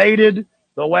invaded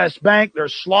the West Bank. They're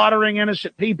slaughtering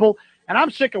innocent people. And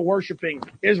I'm sick of worshiping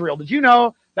Israel. Did you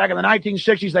know back in the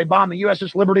 1960s they bombed the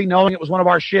USS Liberty knowing it was one of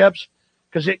our ships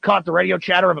because it caught the radio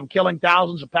chatter of them killing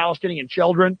thousands of Palestinian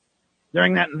children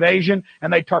during that invasion,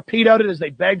 and they torpedoed it as they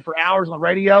begged for hours on the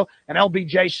radio, and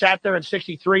LBJ sat there in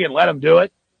 63 and let them do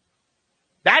it?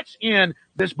 That's in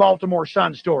this Baltimore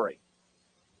Sun story.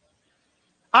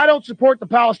 I don't support the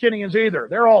Palestinians either.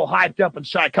 They're all hyped up and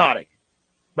psychotic.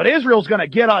 But Israel's going to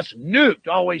get us nuked,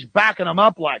 always backing them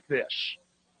up like this.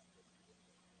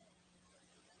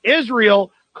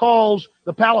 Israel calls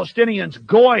the Palestinians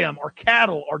goyim or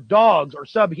cattle or dogs or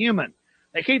subhuman.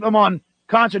 They keep them on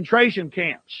concentration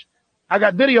camps. I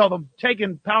got video of them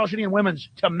taking Palestinian women's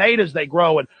tomatoes they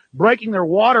grow and breaking their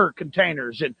water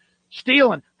containers and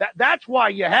stealing. That's why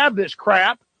you have this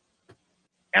crap.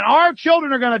 And our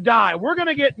children are going to die. We're going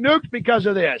to get nuked because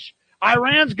of this.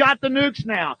 Iran's got the nukes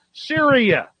now.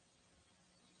 Syria.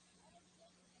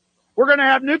 We're going to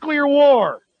have nuclear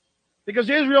war because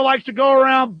Israel likes to go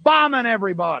around bombing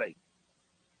everybody.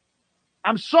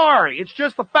 I'm sorry. It's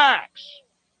just the facts.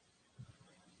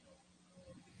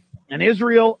 And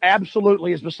Israel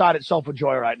absolutely is beside itself with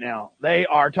joy right now. They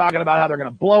are talking about how they're going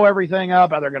to blow everything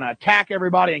up, how they're going to attack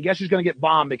everybody, and guess who's going to get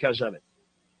bombed because of it?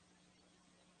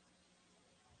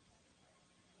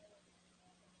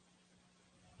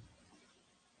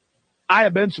 I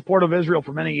have been supportive of Israel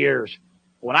for many years.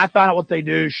 When I found out what they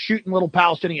do, shooting little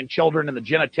Palestinian children in the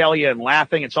genitalia and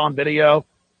laughing, it's on video.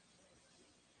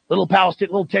 Little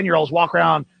 10-year-olds walk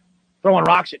around throwing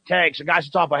rocks at tanks. A guy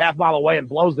sits off a half mile away and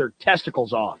blows their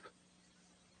testicles off.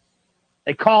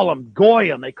 They call them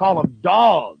goyim. They call them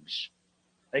dogs.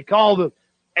 They call the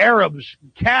Arabs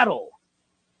cattle.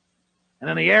 And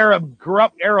then the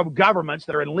corrupt Arab governments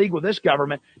that are in league with this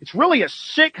government, it's really a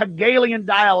sick Hegelian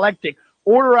dialectic,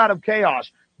 order out of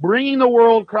chaos, bringing the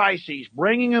world crises,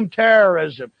 bringing them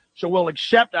terrorism, so we'll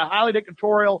accept a highly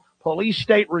dictatorial police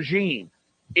state regime.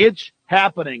 It's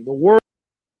happening. The world.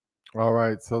 All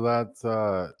right, so that's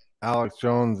Alex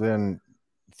Jones in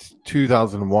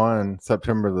 2001,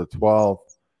 September the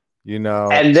 12th, You know.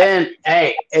 And then,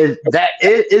 hey,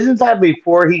 isn't that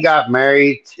before he got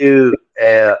married to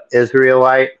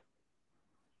Israelite?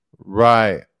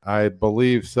 Right, I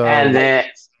believe so. And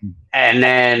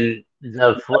then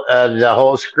the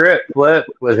whole script flipped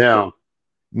with him.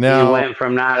 Now, he went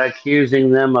from not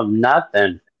accusing them of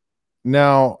nothing.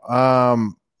 Now,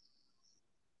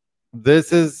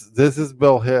 this is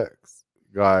Bill Hicks,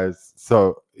 guys.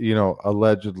 So, you know,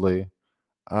 allegedly.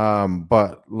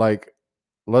 But like,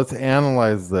 let's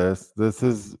analyze this. This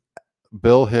is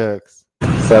Bill Hicks.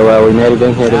 So we made it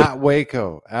in here at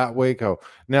Waco.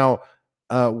 Now,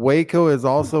 Waco is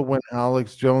also when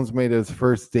Alex Jones made his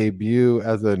first debut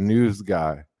as a news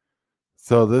guy.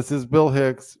 So this is Bill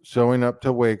Hicks showing up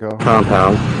to Waco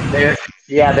compound. They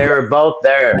were both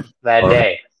there that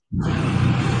day.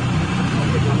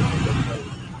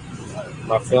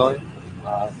 My feeling,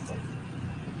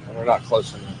 we're not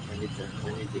close enough.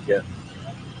 We need to get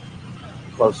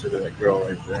closer to that girl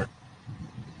right there.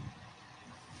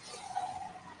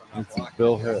 This is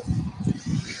Bill Hicks.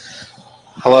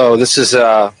 Hello, this is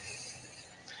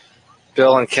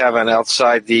Bill and Kevin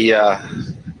outside the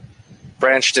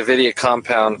Branch Davidia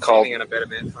compound called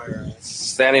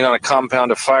Standing on a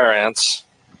Compound of Fire Ants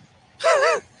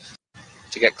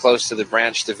to get close to the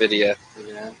Branch Davidia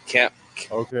camp.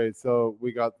 Okay, so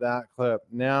we got that clip.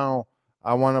 Now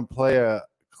I want to play a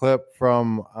clip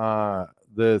from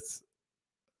this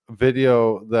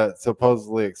video that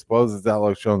supposedly exposes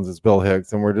Alex Jones as Bill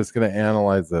Hicks, and we're just going to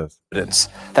analyze this.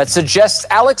 That suggests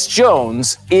Alex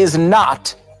Jones is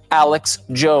not Alex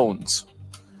Jones.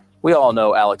 We all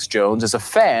know Alex Jones is a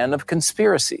fan of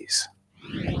conspiracies.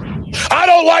 I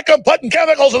don't like them putting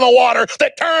chemicals in the water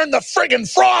that turn the friggin'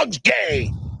 frogs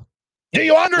gay. Do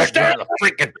you understand? Turn the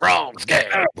freaking frogs gay.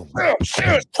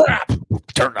 Serious crap.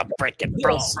 Turn the freaking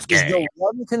frogs This is gay. the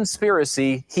one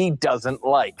conspiracy he doesn't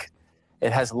like.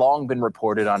 It has long been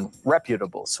reported on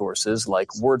reputable sources like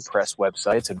WordPress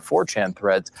websites and 4chan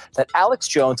threads that Alex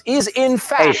Jones is in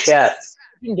fact a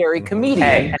legendary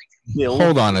comedian.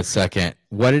 Hold on a second.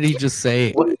 What did he just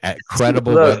say? At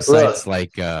credible websites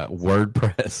like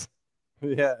WordPress?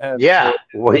 Yeah,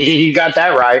 well, you got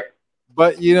that right.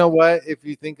 But you know what? If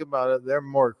you think about it, they're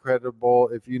more credible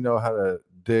if you know how to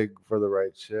dig for the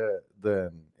right shit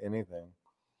than anything.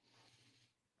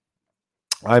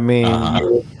 I mean,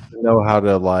 you know how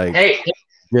to like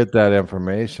get that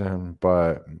information,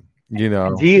 but you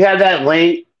know. Do you have that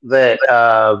link that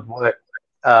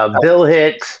Bill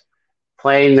Hicks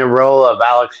playing the role of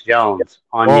Alex Jones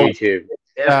on YouTube?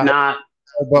 If not,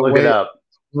 look it up.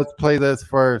 Let's play this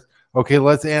first. Okay,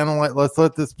 let's analyze. Let's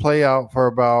let this play out for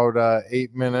about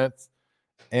 8 minutes,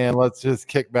 and let's just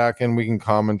kick back and we can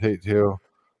commentate too,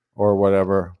 or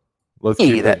whatever. Let's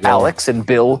keep that Alex and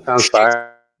Bill share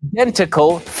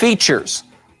identical features.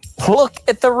 Look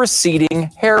at the receding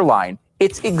hairline.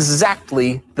 It's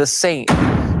exactly the same.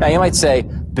 Now you might say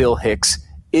Bill Hicks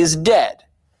is dead.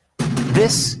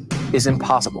 This is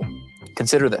impossible.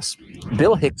 Consider this.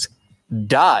 Bill Hicks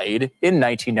died in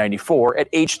 1994 at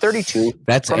age 32.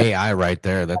 That's AI right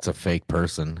there. That's a fake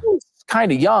person.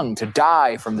 Kind of young to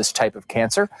die from this type of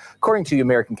cancer. According to the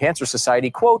American Cancer Society,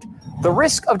 quote, the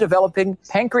risk of developing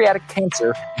pancreatic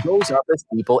cancer goes up as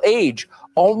people age.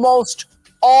 Almost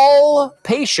all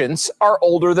patients are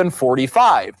older than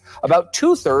 45. About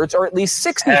 2/3 are at least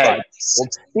 65.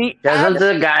 Doesn't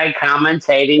the guy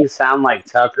commentating sound like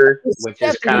Tucker, which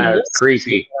is kind of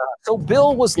creepy? So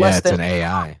Bill was less than an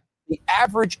AI. The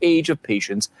average age of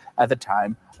patients at the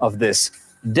time of this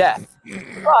death.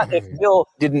 But if Bill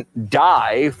didn't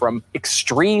die from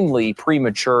extremely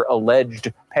premature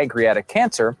alleged pancreatic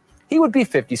cancer, he would be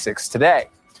 56 today.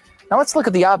 Now let's look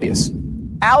at the obvious.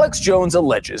 Alex Jones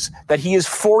alleges that he is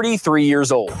 43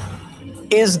 years old.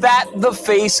 Is that the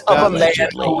face of a man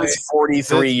who is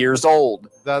 43 years old?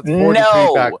 That's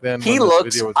 43 back then he when this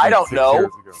looks, video was I made don't 6 know, years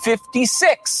ago.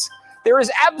 56. There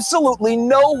is absolutely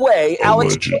no way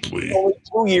Alex Jones is only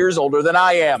 2 years older than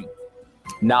I am.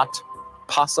 Not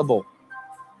possible.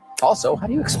 Also, how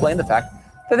do you explain the fact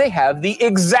that they have the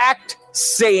exact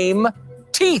same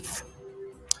teeth?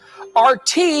 Our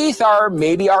teeth are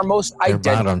maybe our most Their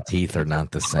identical. bottom teeth are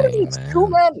not the same, man. Two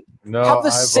men No, have the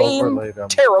I've same overlaid them.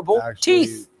 terrible Actually,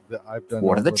 teeth. I've done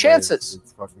What are the overlays. chances?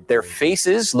 It's fucking Their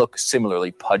faces look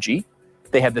similarly pudgy.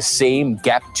 They have the same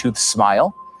gap-toothed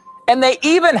smile. And they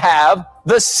even have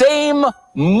the same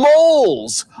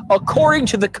moles. According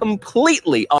to the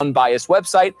completely unbiased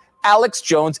website,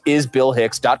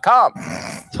 AlexJonesIsBillHicks.com.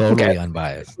 Totally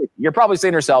unbiased. You're probably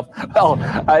saying to yourself,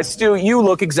 well, Stu, you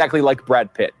look exactly like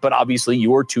Brad Pitt, but obviously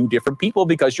you are two different people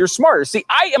because you're smarter. See,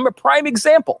 I am a prime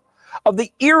example of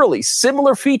the eerily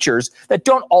similar features that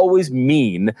don't always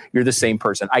mean you're the same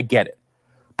person. I get it.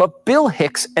 But Bill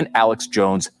Hicks and Alex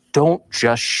Jones don't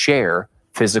just share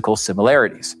physical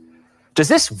similarities. Does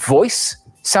this voice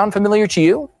sound familiar to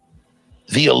you?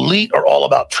 The elite are all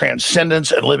about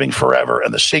transcendence and living forever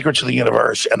and the secrets of the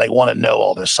universe, and they want to know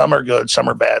all this. Some are good, some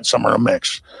are bad, some are a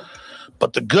mix.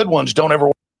 But the good ones don't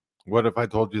ever What if I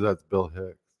told you that's Bill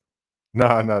Hicks?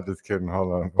 No, no, just kidding.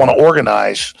 Hold on. want to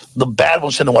organize. The bad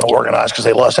ones tend to want to organize because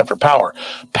they lust after power.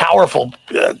 Powerful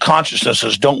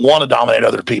consciousnesses don't want to dominate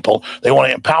other people. They want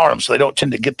to empower them, so they don't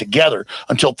tend to get together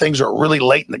until things are really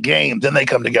late in the game. Then they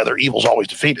come together. Evil's always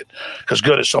defeated because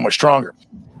good is so much stronger.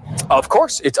 Of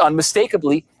course, it's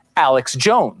unmistakably Alex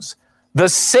Jones, the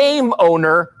same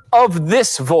owner of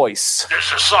this voice. This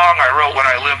is a song I wrote when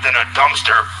I lived in a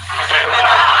dumpster.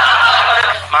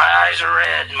 My eyes are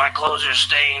red, my clothes are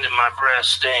stained, and my breath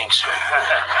stinks.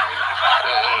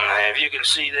 If you can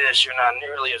see this, you're not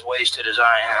nearly as wasted as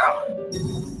I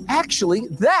am. Actually,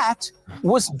 that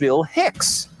was Bill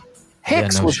Hicks.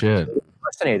 Hicks no was shit. an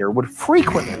impersonator, would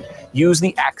frequently use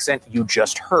the accent you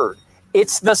just heard.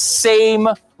 It's the same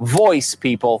voice,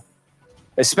 people,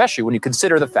 especially when you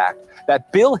consider the fact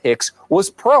that Bill Hicks was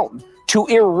prone to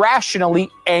irrationally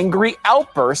angry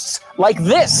outbursts like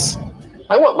this.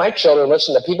 I want my children to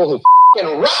listen to people who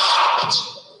f***ing rocked.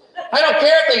 I don't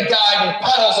care if they died in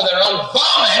puddles of their own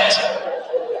vomit.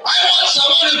 I want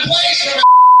someone who plays from a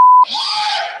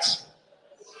heart.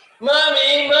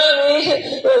 Mommy,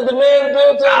 the man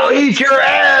built I'll eat your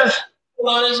ass.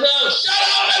 on his nose. Shut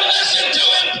up and listen to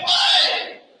him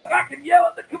play. I can yell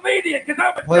at the comedian because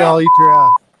I'm a Play, I'll eat your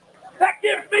ass. That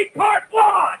gives me carte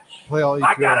blanche. Play, I'll eat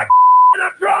I your got ass. and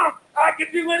I'm drunk. I can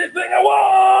do anything I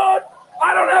want.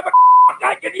 I don't have a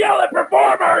I can yell at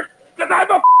performers because I'm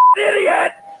a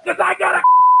idiot because I got a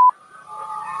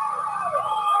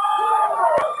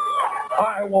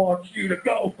I want you to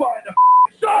go find a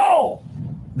soul.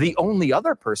 The only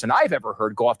other person I've ever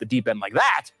heard go off the deep end like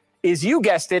that is, you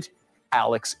guessed it,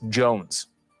 Alex Jones.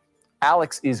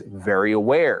 Alex is very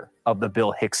aware of the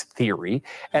Bill Hicks theory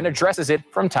and addresses it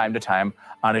from time to time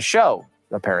on his show,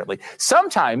 apparently.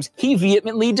 Sometimes he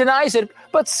vehemently denies it,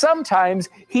 but sometimes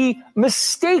he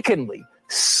mistakenly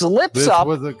slips up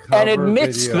and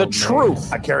admits the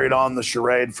truth. I carried on the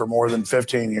charade for more than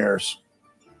 15 years.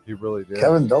 You really did.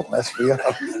 Kevin, don't mess me up.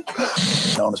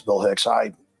 Known as Bill Hicks,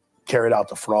 I carried out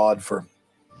the fraud for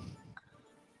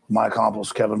my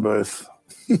accomplice, Kevin Booth.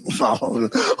 Hold on.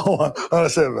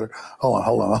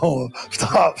 Hold on.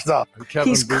 Stop.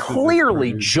 He's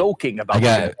clearly joking about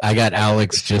I got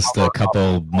Alex just a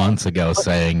couple months ago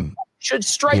saying should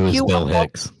strike he was you Bill above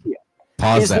Hicks.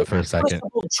 Pause is that the for a second.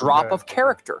 noticeable drop of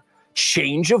character,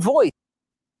 change of voice.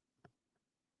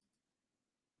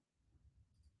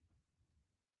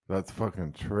 That's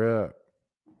fucking trip.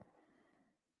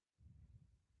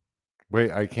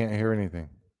 Wait, I can't hear anything.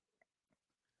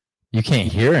 You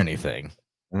can't hear anything.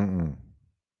 Mm-mm.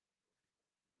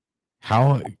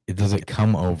 How does it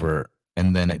come over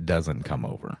and then it doesn't come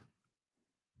over?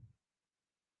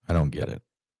 I don't get it.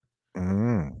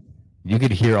 You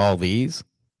could hear all these?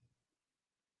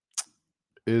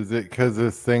 Is it because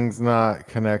this thing's not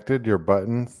connected, your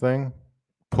buttons thing?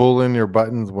 Pull in your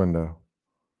buttons window.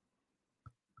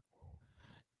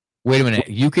 Wait a minute.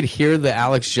 You could hear the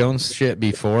Alex Jones shit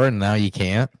before and now you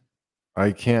can't?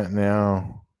 I can't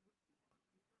now.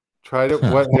 Try to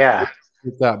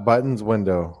hit that buttons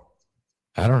window.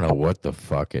 I don't know what the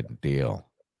fucking deal.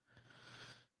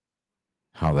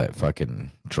 How that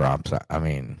fucking drops. I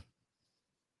mean,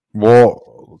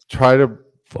 well, try to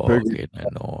fucking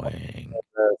annoying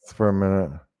for a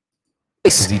minute.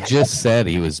 He just said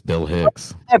he was Bill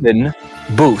Hicks. Kevin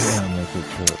Booth.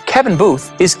 Kevin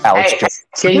Booth is Alex Jones.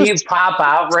 Can you pop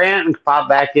out, Rant, and pop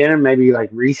back in and maybe like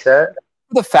reset?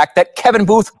 The fact that Kevin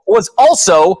Booth was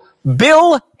also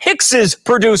Bill Hicks's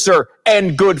producer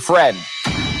and good friend.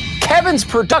 Kevin's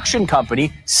production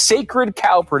company, Sacred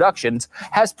Cow Productions,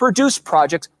 has produced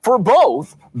projects for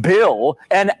both Bill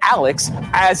and Alex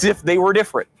as if they were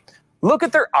different. Look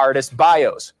at their artist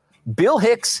bios. Bill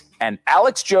Hicks and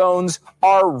Alex Jones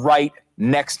are right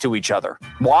next to each other.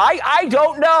 Why? I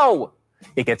don't know.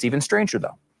 It gets even stranger,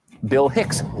 though. Bill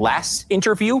Hicks' last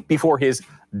interview before his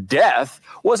death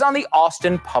was on the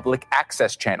Austin Public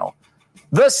Access Channel,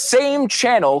 the same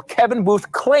channel Kevin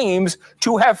Booth claims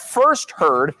to have first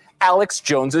heard Alex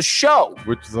Jones's show.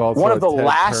 Which is also one of the Ted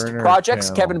last Turner projects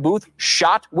channel. Kevin Booth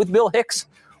shot with Bill Hicks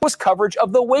was coverage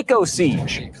of the Waco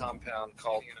siege.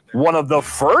 One of the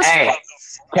first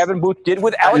Kevin Booth did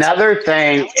with Alex. Another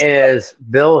thing is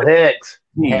Bill Hicks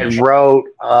had wrote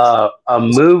a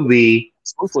movie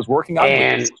Booth was working on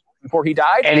and before he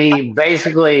died. And he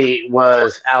basically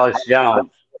was Alex Jones.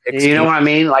 You know what I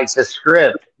mean? Like the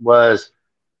script was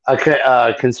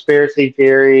a conspiracy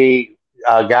theory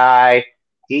guy.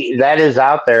 That is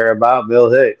out there about Bill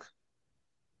Hicks.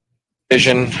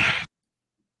 Vision.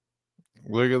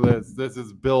 Look at this. This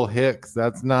is Bill Hicks.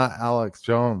 That's not Alex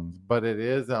Jones, but it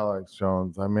is Alex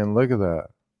Jones. I mean, look at that.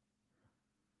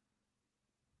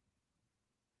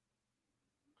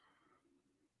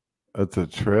 It's a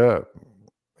trip,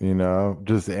 you know,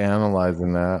 just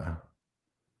analyzing that.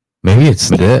 Maybe it's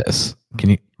this. Can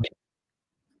you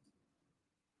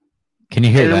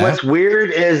hear And that? what's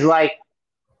weird is like,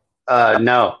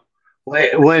 no,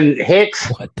 when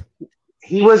Hicks,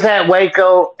 he was at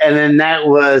Waco, and then that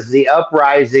was the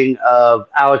uprising of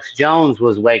Alex Jones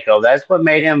was Waco. That's what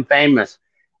made him famous.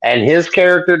 And his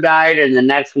character died, and the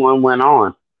next one went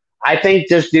on. I think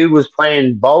this dude was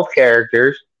playing both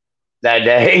characters that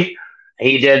day.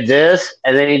 He did this,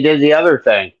 and then he did the other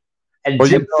thing. And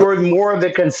for more of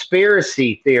the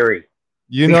conspiracy theory,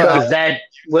 because that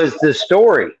was the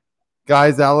story.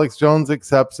 Guys, Alex Jones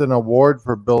accepts an award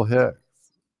for Bill Hicks.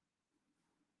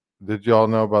 Did you all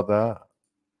know about that?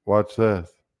 Watch this.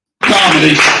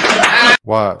 Comedy.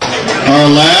 What? Our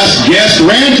last guest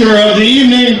ranter of the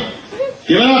evening.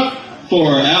 Give it up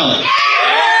for Alex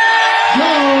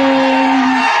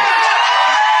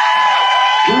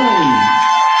Jones.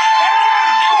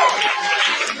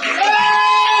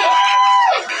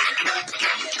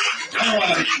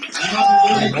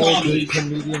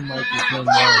 Comedian microphone.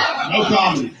 No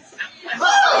comedy.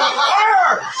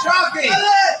 Shocking.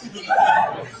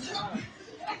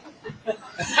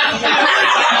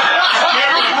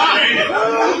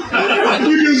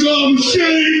 Because I'm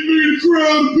ashamed being a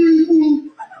crowd of people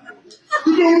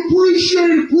who don't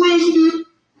appreciate a president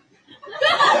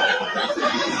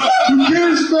who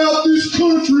cares about this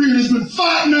country and has been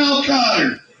fighting Al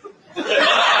Qaeda.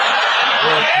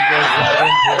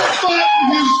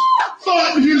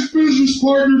 Fighting his business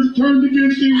partner that turned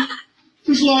against him,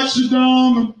 just like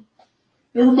Saddam and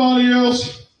everybody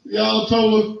else, the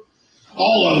Ayatollah,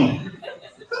 all of them.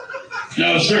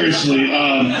 No, seriously,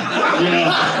 I'm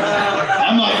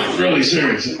not really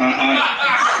serious.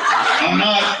 I'm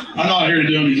not here to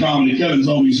do any comedy. Kevin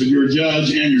told me, he said, you're a judge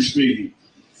and you're speaking.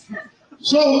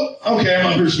 So, okay, I'm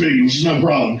up here speaking, which is no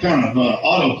problem. Kind of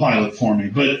autopilot for me.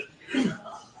 But,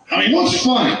 I mean, what's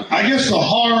funny? I guess the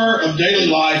horror of daily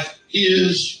life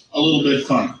is a little bit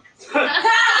funny.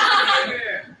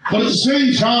 But at the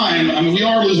same time, I mean, we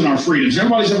are losing our freedoms.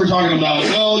 Everybody's ever talking about,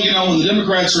 well, you know, when the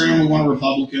Democrats are in, we want a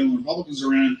Republican. When Republicans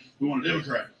are in, we want a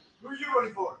Democrat. Who are you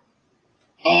voting for?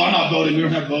 Oh, I'm not voting. We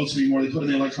don't have votes anymore. They put in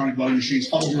the electronic voting machines.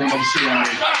 Public run by the CIA.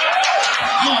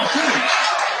 No, I'm serious.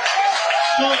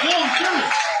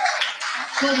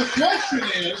 So the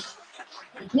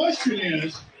question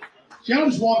is, see, I don't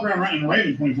just walk around ranting and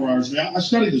raving 24 hours a day. I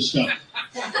study this stuff.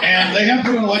 And they have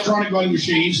put in electronic voting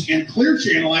machines, and Clear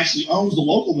Channel actually owns the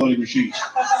local voting machines.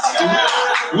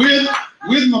 With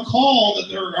McCall, that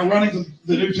they're running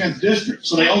the new 10th district.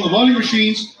 So they own the voting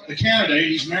machines, the candidate,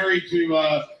 he's married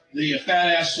to the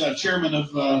fat-ass chairman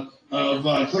of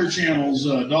Clear Channel's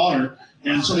daughter.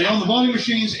 And so they own the voting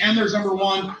machines, and there's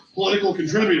 #1 political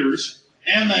contributors.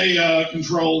 And they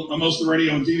control most of the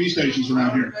radio and TV stations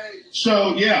around here.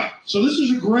 So, yeah. So this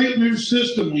is a great new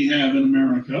system we have in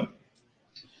America.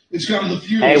 It's got the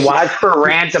few. Hey, watch for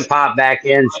Rand to pop back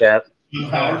in, Chip.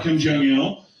 Power Kim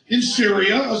Jong-il. In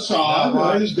Syria,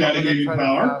 Assad, his daddy gave him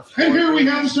power. And here we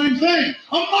have the same thing.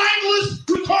 A mindless,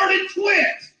 retarded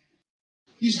twit.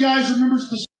 These guys are members of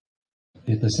the...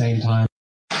 At the same time.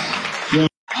 I'm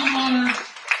honored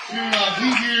to be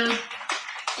here.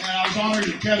 And I was honored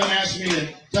that Kevin asked me to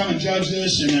come and judge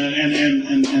this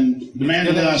and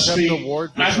demanded that I speak.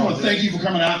 And I just want to thank you for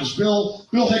coming out, because Bill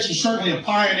Hicks was certainly a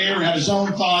pioneer and had his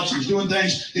own thoughts. He was doing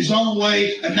things his own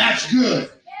way, and that's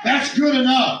good. That's good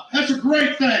enough. That's a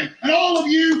great thing. And all of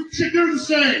you should do the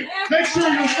same. Make sure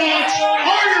your thoughts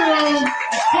are your own.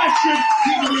 Question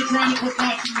people who are trying to put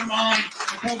thoughts in your mind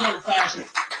in covert fashion.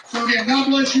 So again, God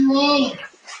bless you all.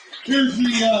 Here's the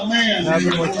man.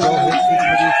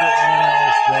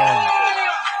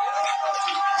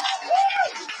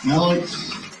 Alex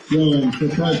Jones for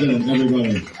president,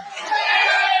 everybody.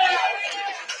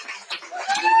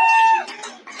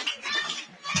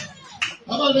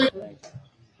 How about it?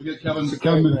 We get Kevin to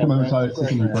come outside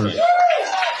first.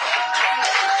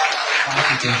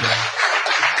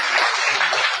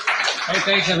 Hey,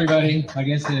 thanks everybody. I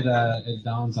guess it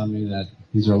dawns on me that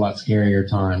these are a lot scarier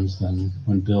times than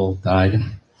when Bill died,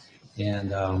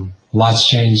 and a lot's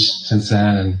changed since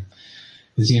then. And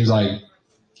it seems like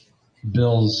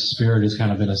Bill's spirit has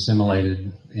kind of been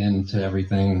assimilated into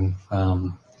everything.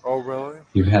 Oh, really?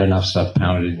 You've had enough stuff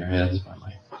pounded in your heads by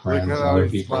my friends and Look at how other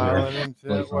he's people smiling here. and shit.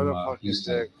 Really What from, a fucking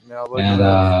Houston. dick. Now look And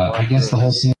at I guess the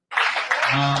whole scene.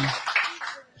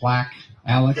 Plaque,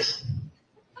 Alex.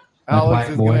 My Alex black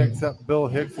is boy. going to accept Bill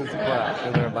Hicks's plaque,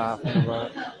 and they're laughing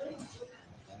about it.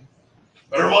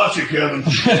 Better watch it, Kevin.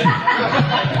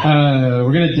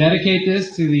 We're going to dedicate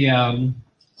this to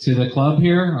the club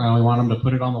here. We want them to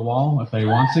put it on the wall if they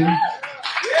want to.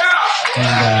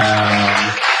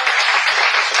 And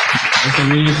it's a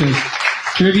reading. It says,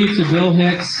 "Tribute to Bill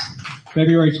Hicks,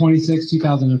 February 26,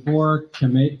 2004,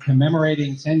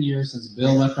 commemorating 10 years since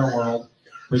Bill left our world.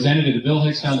 Presented to the Bill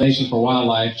Hicks Foundation for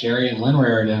Wildlife, Jerry and Lynn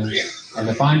Raridan, and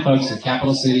the fine folks at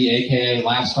Capital City, a.k.a.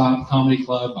 Laugh Stop Comedy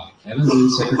Club, by Kevin Zoo,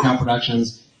 Sacred Cow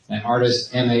Productions, and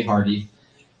artist M.A. Hardy.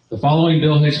 The following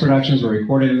Bill Hicks productions were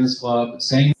recorded in this club,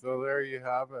 saying..." So there you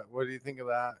have it. What do you think of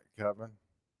that, Kevin?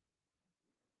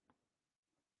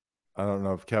 I don't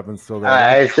know if Kevin's still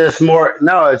there. It's just more.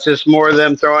 No, it's just more of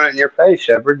them throwing it in your face,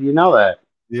 Shepard. You know that.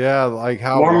 Yeah, like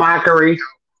how More mockery.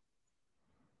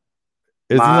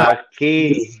 Isn't that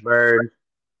Mockingbird?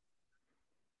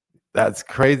 That's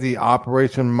crazy.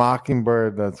 Operation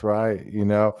Mockingbird. That's right. You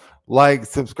know, like,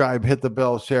 subscribe, hit the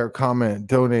bell, share, comment,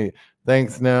 donate.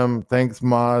 Thanks, Nem. Thanks,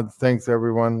 mods. Thanks,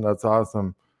 everyone. That's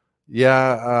awesome.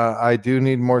 Yeah, I do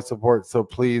need more support. So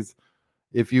please,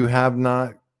 if you have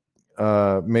not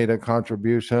made a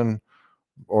contribution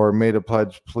or made a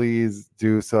pledge, please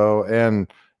do so. And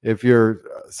if you're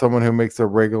someone who makes a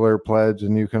regular pledge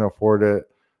and you can afford it,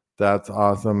 that's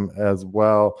awesome as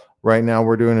well. Right now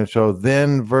we're doing a show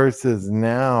then versus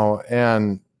now,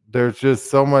 and there's just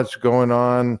so much going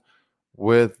on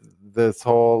with this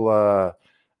whole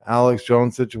Alex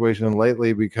Jones situation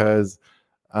lately because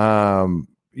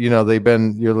you know,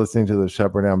 you're listening to the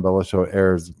Shepard and Bella show,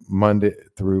 airs Monday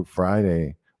through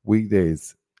Friday,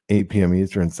 weekdays 8 p.m.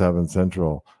 Eastern, 7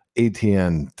 Central,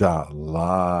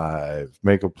 atn.live.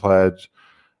 Make a pledge.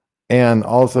 And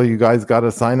also, you guys got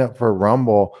to sign up for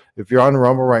Rumble. If you're on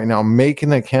Rumble right now, make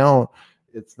an account.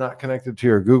 It's not connected to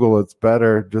your Google. It's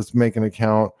better. Just make an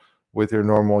account with your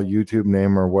normal YouTube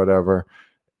name or whatever.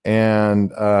 And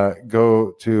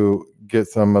go to get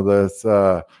some of this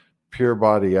Pure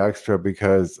Body Extra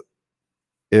because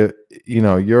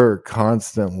you're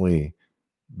constantly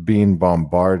being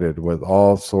bombarded with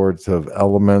all sorts of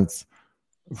elements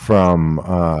from,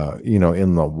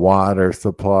 in the water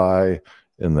supply,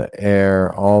 in the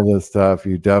air, all this stuff.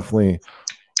 You definitely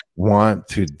want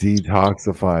to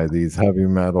detoxify these heavy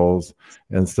metals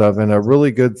and stuff. And a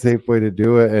really good, safe way to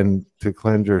do it and to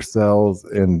cleanse your cells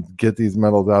and get these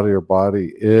metals out of your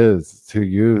body is to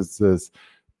use this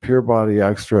Pure Body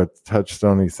Extra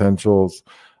Touchstone Essentials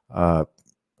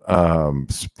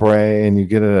spray, and you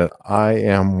get it at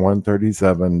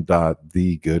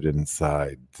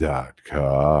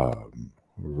iam137.thegoodinside.com.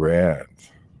 Rant.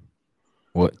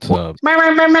 What's up?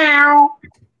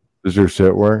 Does your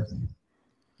shit work?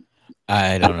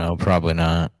 I don't know. Probably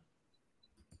not.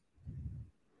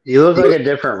 You look like a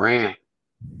different Rant.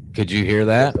 Could you hear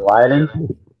that? Lighting?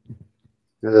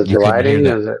 Is it You couldn't lighting?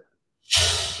 hear Is it?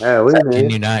 Yeah, we can hear Can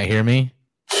you. you not hear me?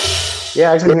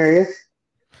 Yeah, I can hear you.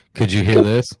 Could you hear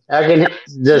this? I can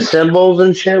the cymbals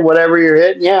and shit, whatever you're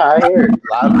hitting. Yeah, I hear it.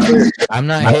 Loud and clear. I'm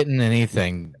not hitting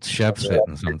anything. Shep's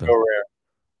hitting something.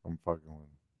 I'm fucking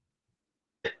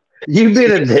with You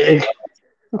been a dick.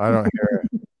 I don't hear it.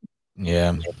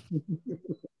 Yeah.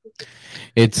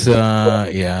 It's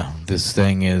yeah, this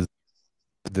thing's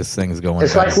going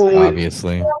It's down, like when we-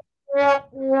 obviously. I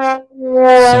heard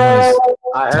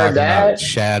Talking that. about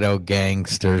shadow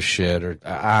gangster shit, or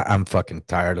I'm fucking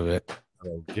tired of it.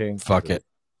 Fuck it.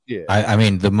 Yeah. I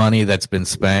mean, the money that's been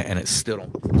spent and it's still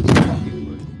don't.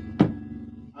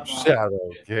 Shadow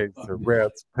Gangster.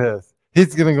 Rant's pissed.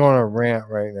 He's gonna go on a rant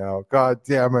right now. God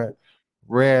damn it.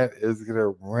 Rant is gonna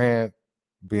rant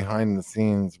behind the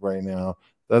scenes right now.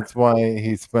 That's why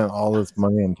he spent all this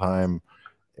money and time,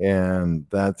 and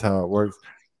that's how it works.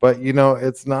 But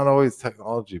it's not always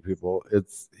technology, people.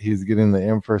 He's getting the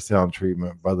infrasound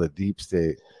treatment by the deep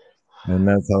state, and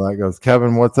that's how that goes.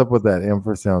 Kevin, what's up with that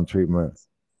infrasound treatment?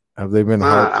 Have they been?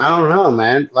 I don't know,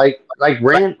 man. Like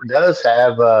Rant does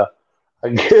have a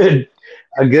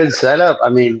good setup. I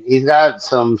mean, he's got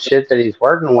some shit that he's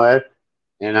working with,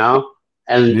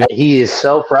 and he is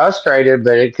so frustrated,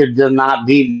 but it could just not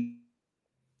be.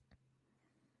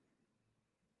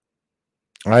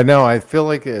 I know. I feel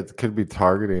like it could be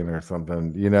targeting or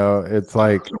something. It's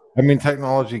like,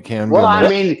 technology can. Well,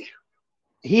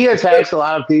 he attacks a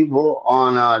lot of people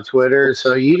on Twitter,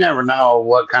 so you never know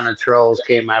what kind of trolls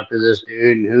came after this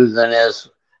dude and who's in his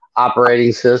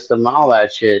operating system, all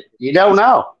that shit. You don't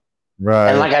know. Right.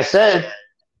 And like I said,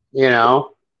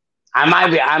 I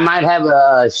might have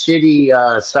a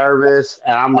shitty service,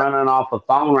 and I'm running off a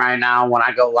phone right now when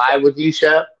I go live with you,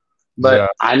 Shep. But Yeah.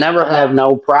 I never have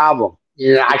no problem.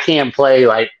 I can't play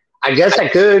I guess I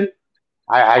could.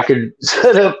 I could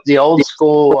set up the old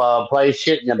school play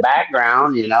shit in the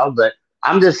background, But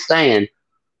I'm just saying,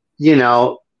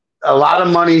 a lot of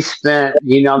money spent.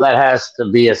 That has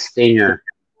to be a stinger.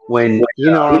 When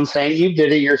you know what I'm saying, you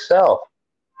did it yourself.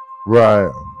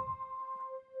 Right.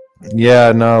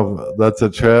 Yeah, no, that's a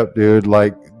trip, dude.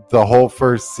 Like the whole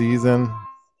first season.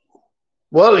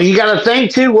 Well, you got to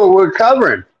think too what we're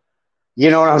covering. You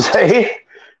know what I'm saying?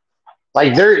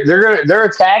 Like they're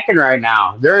attacking right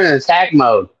now. They're in attack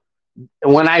mode.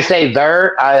 When I say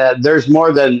there's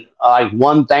more than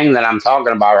one thing that I'm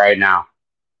talking about right now.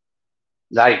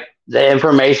 Like the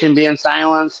information being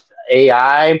silenced,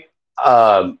 AI.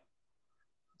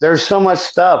 There's so much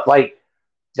stuff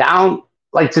down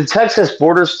the Texas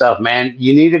border stuff, man.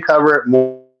 You need to cover it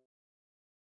more.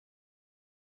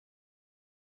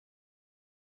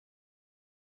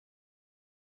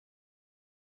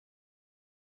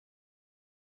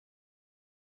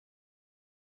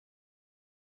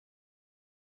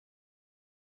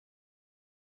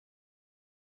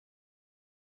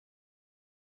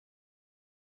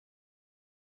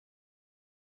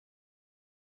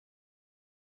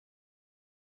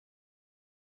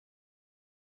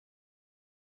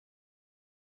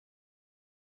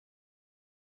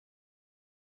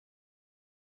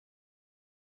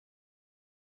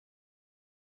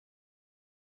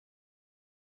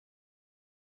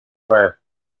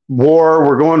 War.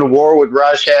 We're going to war with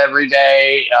Russia every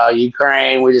day.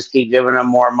 Ukraine. We just keep giving them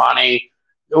more money.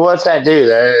 What's that do?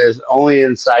 That is only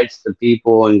incites the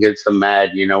people and gets them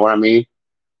mad. You know what I mean?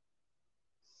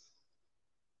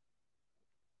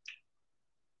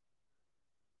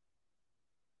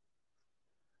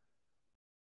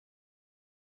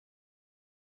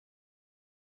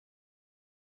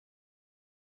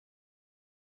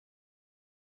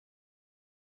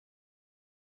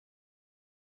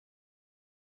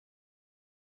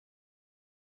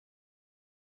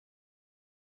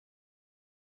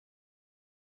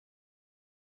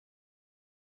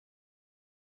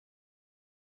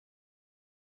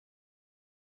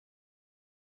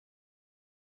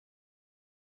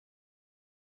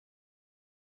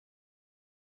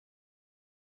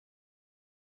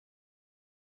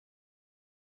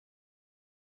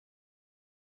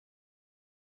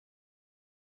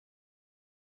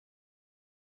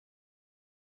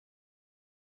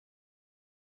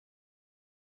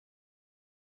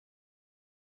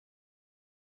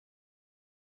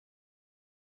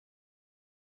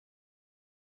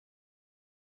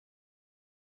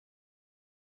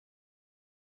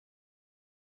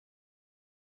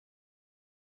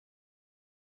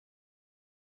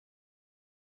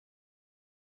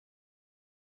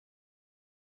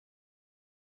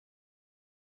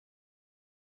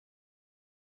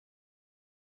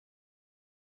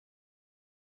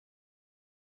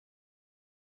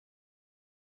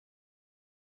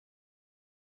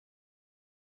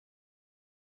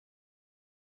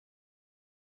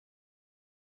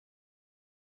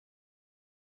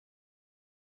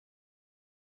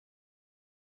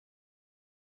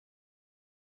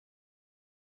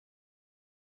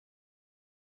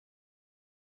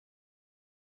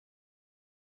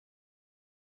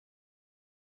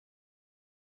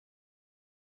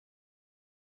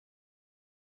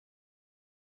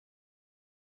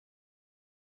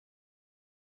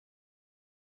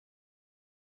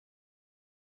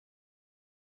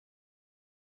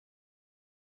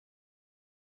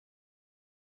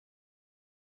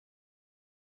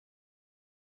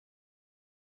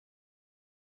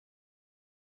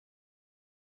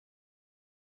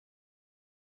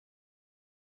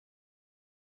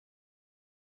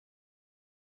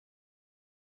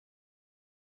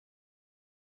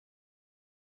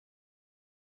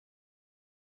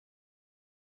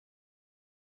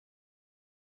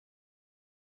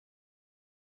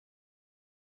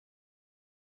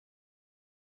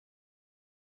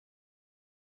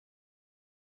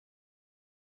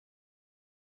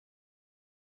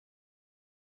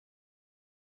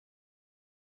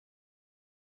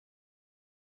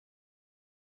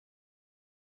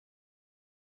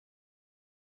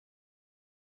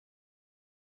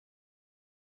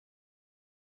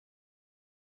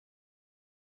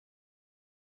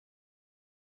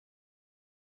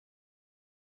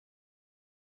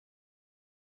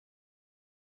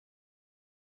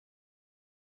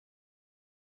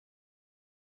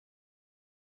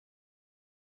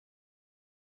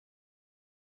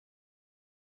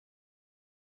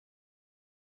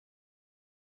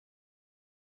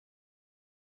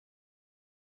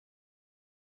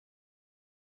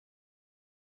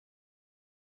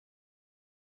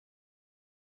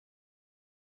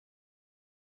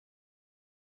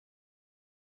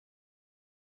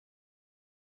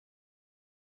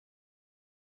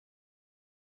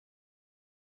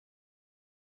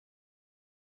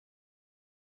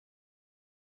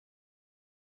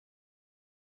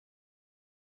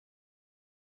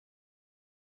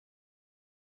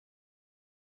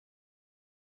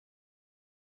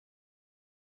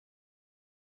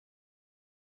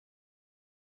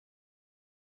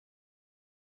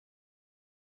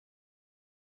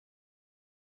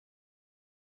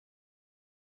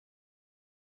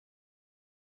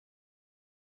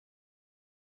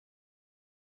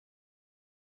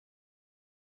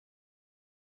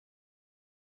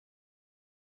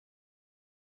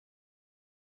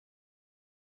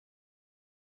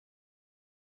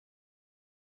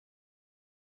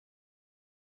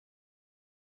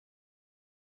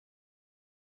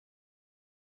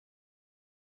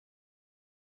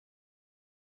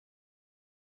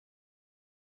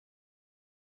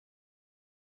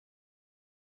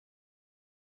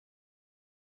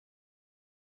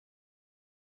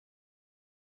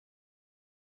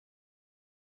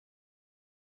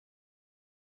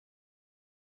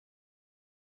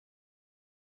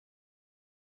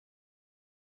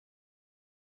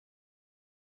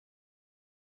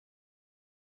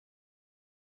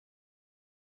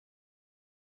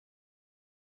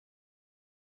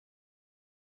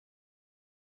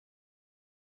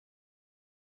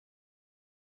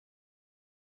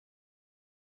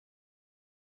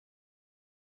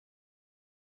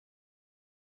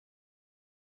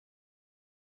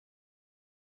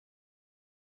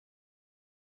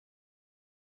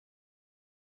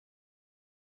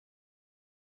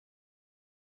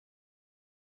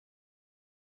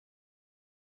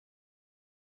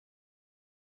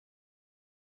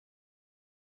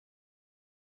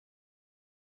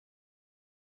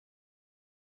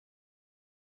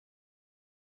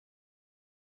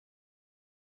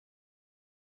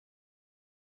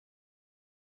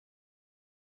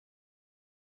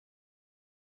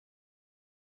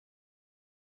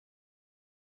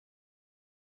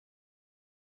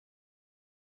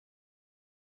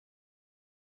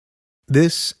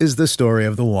 This is the story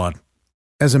of the one.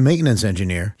 As a maintenance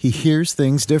engineer, he hears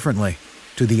things differently.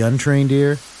 To the untrained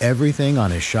ear, everything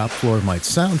on his shop floor might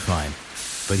sound fine,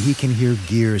 but he can hear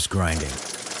gears grinding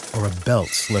or a belt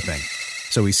slipping.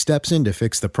 So he steps in to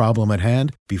fix the problem at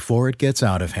hand before it gets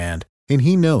out of hand. And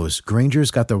he knows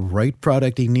Grainger's got the right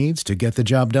product he needs to get the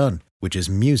job done, which is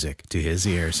music to his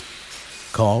ears.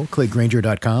 Call, click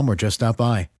Grainger.com, or just stop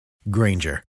by.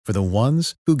 Grainger, for the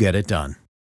ones who get it done.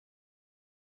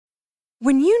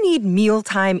 When you need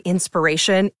mealtime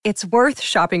inspiration, it's worth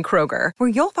shopping Kroger, where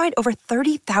you'll find over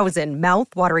 30,000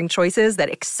 mouth-watering choices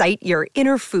that excite your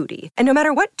inner foodie. And no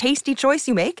matter what tasty choice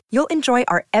you make, you'll enjoy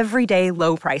our everyday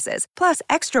low prices, plus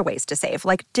extra ways to save,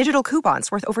 like digital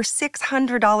coupons worth over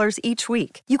 $600 each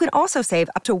week. You can also save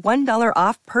up to $1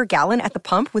 off per gallon at the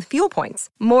pump with fuel points.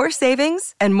 More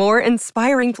savings and more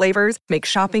inspiring flavors make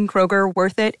shopping Kroger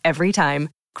worth it every time.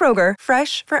 Kroger,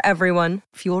 fresh for everyone.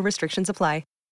 Fuel restrictions apply.